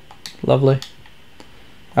 Lovely.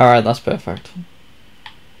 Alright, that's perfect.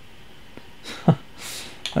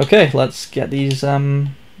 Okay, let's get these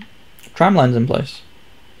tram lines in place.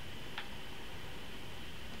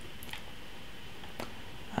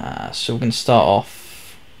 So we're going to start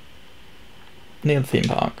off near the theme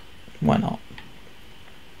park. Why not?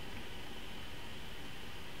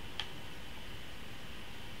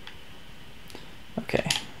 Okay,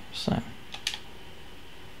 so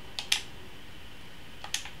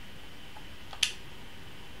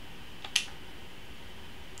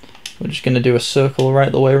we're just going to do a circle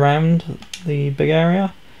right the way around the big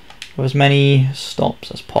area with as many stops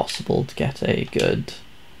as possible to get a good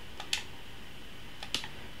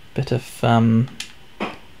bit of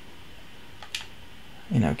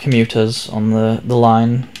you know, commuters on the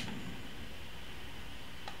line.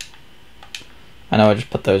 I know I just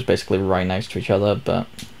put those basically right next to each other, but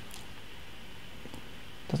it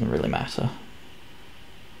doesn't really matter.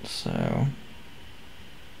 So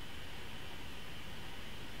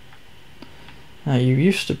you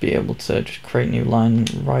used to be able to just create a new line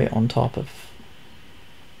right on top of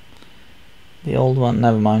the old one.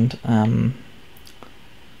 Never mind. We'll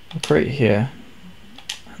create here,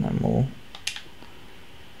 and then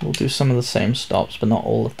we'll do some of the same stops, but not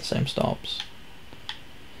all of the same stops.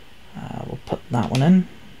 We'll put that one in,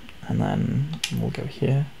 and then we'll go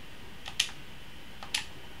here.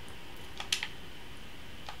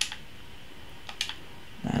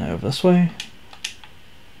 And over this way.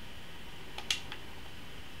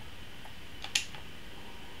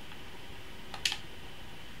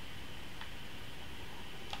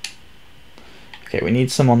 Okay, we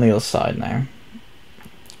need some on the other side now.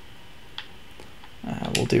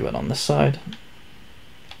 We'll do it on this side.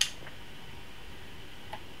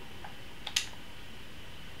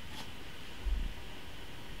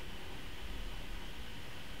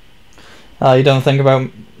 You don't think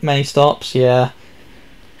about many stops? Yeah.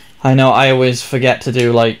 I know I always forget to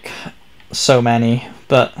do like so many,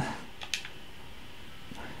 but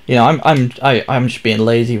you know, I'm just being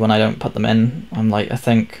lazy when I don't put them in. I'm like, I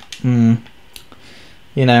think,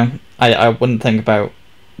 you know, I wouldn't think about,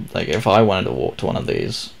 like, if I wanted to walk to one of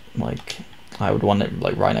these, like, I would want it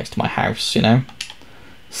like right next to my house, you know.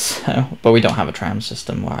 So, but we don't have a tram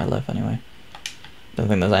system where I live anyway. Don't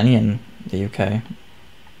think there's any in the UK.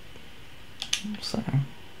 So I'm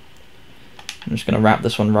just gonna wrap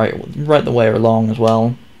this one right the way along as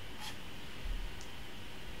well.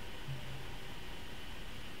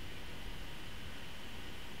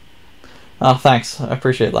 Oh, thanks. I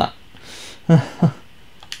appreciate that.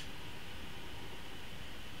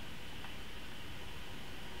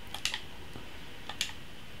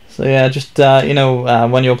 So yeah, just you know,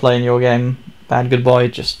 when you're playing your game, Bad Good Boy,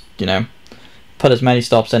 just, you know, put as many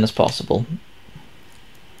stops in as possible.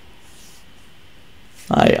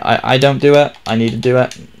 I don't do it. I need to do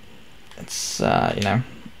it. It's you know,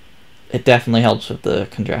 it definitely helps with the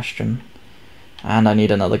congestion. And I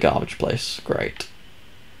need another garbage place. Great.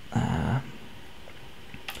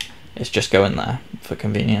 It's just going there for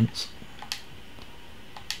convenience.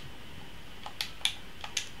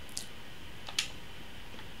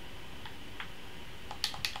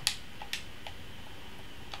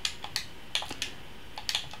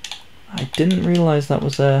 I didn't realise that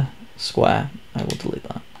was a square. I will delete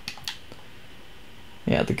that.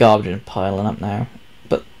 Yeah, the garbage is piling up now.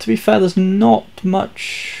 But to be fair, there's not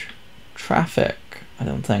much traffic, I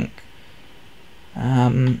don't think.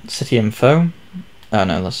 City info. Oh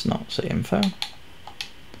no, that's not city info.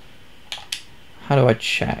 How do I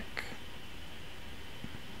check?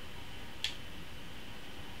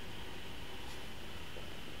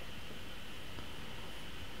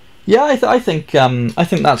 Yeah, I think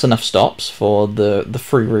that's enough stops for the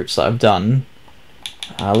free routes that I've done.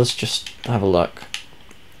 Let's just have a look.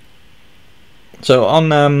 So on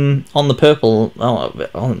the purple,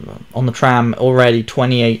 on the tram already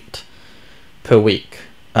 28 per week,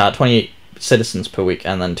 28 citizens per week,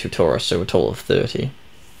 and then 2 tourists, so a total of 30,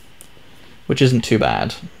 which isn't too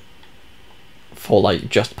bad for like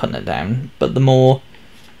just putting it down. But the more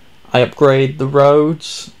I upgrade the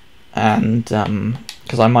roads, and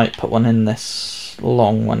because I might put one in this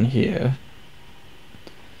long one here,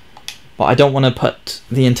 but I don't want to put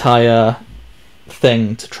the entire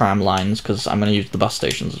thing to tram lines because I'm going to use the bus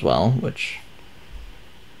stations as well, which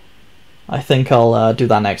I think I'll do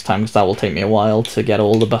that next time because that will take me a while to get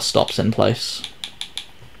all the bus stops in place.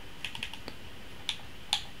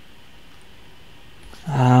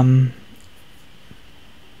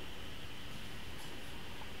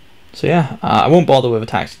 So yeah, I won't bother with a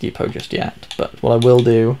taxi depot just yet, but what I will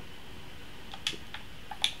do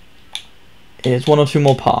is 1 or 2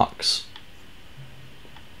 more parks.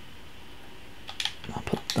 I'll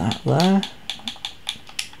put that there,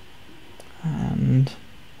 and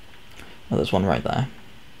oh, there's one right there.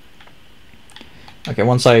 Okay,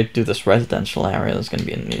 once I do this residential area, there's going to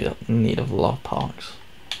be in need of a lot of parks,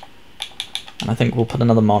 and I think we'll put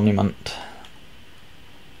another monument.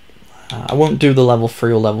 I won't do the level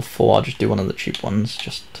 3 or level 4, I'll just do one of the cheap ones,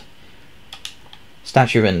 just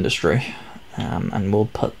Statue of Industry, and we'll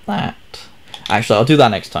put that, actually I'll do that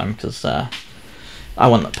next time, because I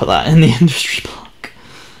want to put that in the industry park.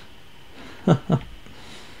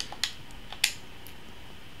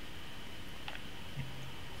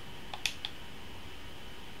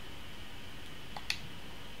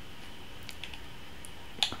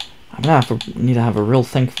 I'm gonna need to have a real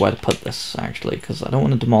think of where to put this, actually, because I don't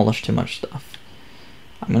want to demolish too much stuff.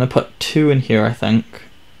 I'm gonna put 2 in here, I think,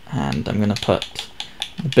 and I'm going to put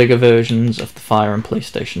the bigger versions of the fire and police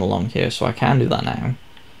station along here, so I can do that now,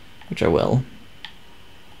 which I will.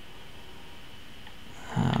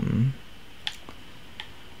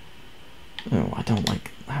 Oh, I don't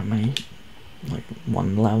like how many, like,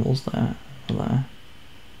 1 levels there.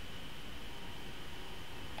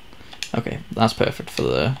 Okay, that's perfect for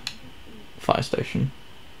the fire station.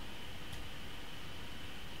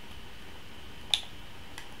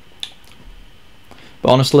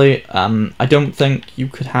 But honestly, I don't think you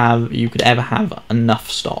could ever have enough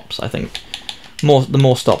stops. I think the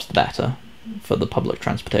more stops the better for the public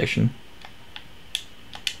transportation.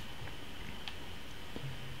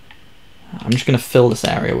 I'm just going to fill this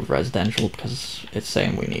area with residential because it's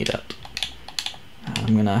saying we need it.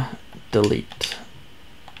 I'm going to delete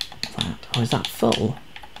that. Oh, is that full?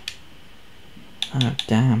 Oh,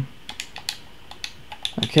 damn.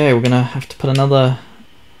 Okay, we're going to have to put another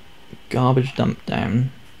garbage dump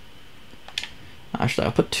down. Actually,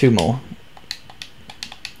 I'll put 2 more.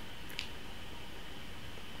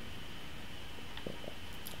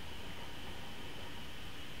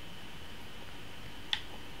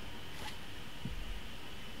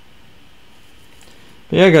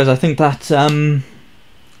 But yeah, guys, I think that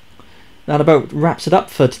that about wraps it up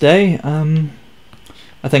for today.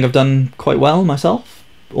 I think I've done quite well myself.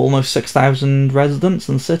 Almost 6,000 residents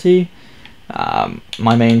in the city.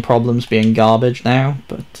 My main problem's being garbage now,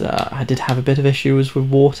 but I did have a bit of issues with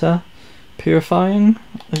water purifying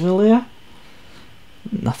earlier.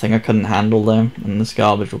 Nothing I couldn't handle though, and this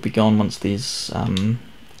garbage will be gone once these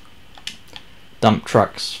dump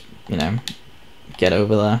trucks, you know, get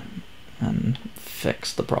over there and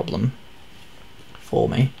fix the problem for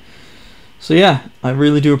me. So yeah, I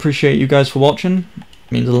really do appreciate you guys for watching.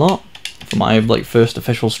 It means a lot for my like first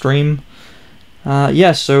official stream.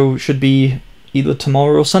 Yeah, so should be either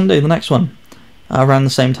tomorrow or Sunday, the next one, around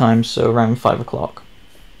the same time, so around 5 o'clock.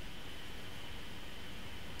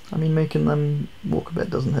 I mean, making them walk a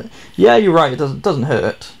bit doesn't hurt. Yeah, you're right, it doesn't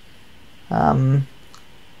hurt. Less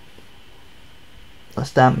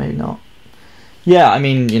damp, maybe not. Yeah, I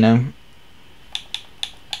mean, you know,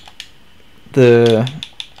 the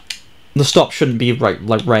stops shouldn't be right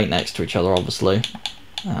next to each other, obviously.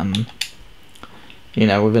 You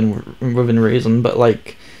know, within reason, but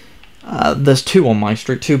like, there's 2 on my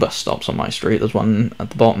street, 2 bus stops on my street. There's one at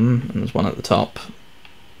the bottom and there's one at the top.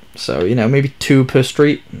 So, you know, maybe 2 per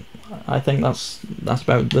street. I think that's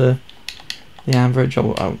about the average.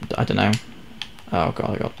 Oh, I don't know. Oh god,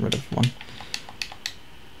 I got rid of one.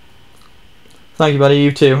 Thank you, buddy.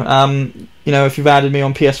 You too. You know, if you've added me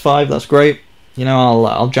on PS5, that's great. You know,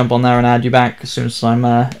 I'll jump on there and add you back as soon as I'm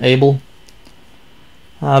able.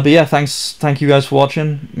 But yeah, thank you guys for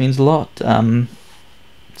watching. It means a lot.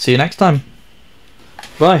 See you next time.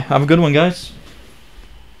 Bye. Have a good one, guys.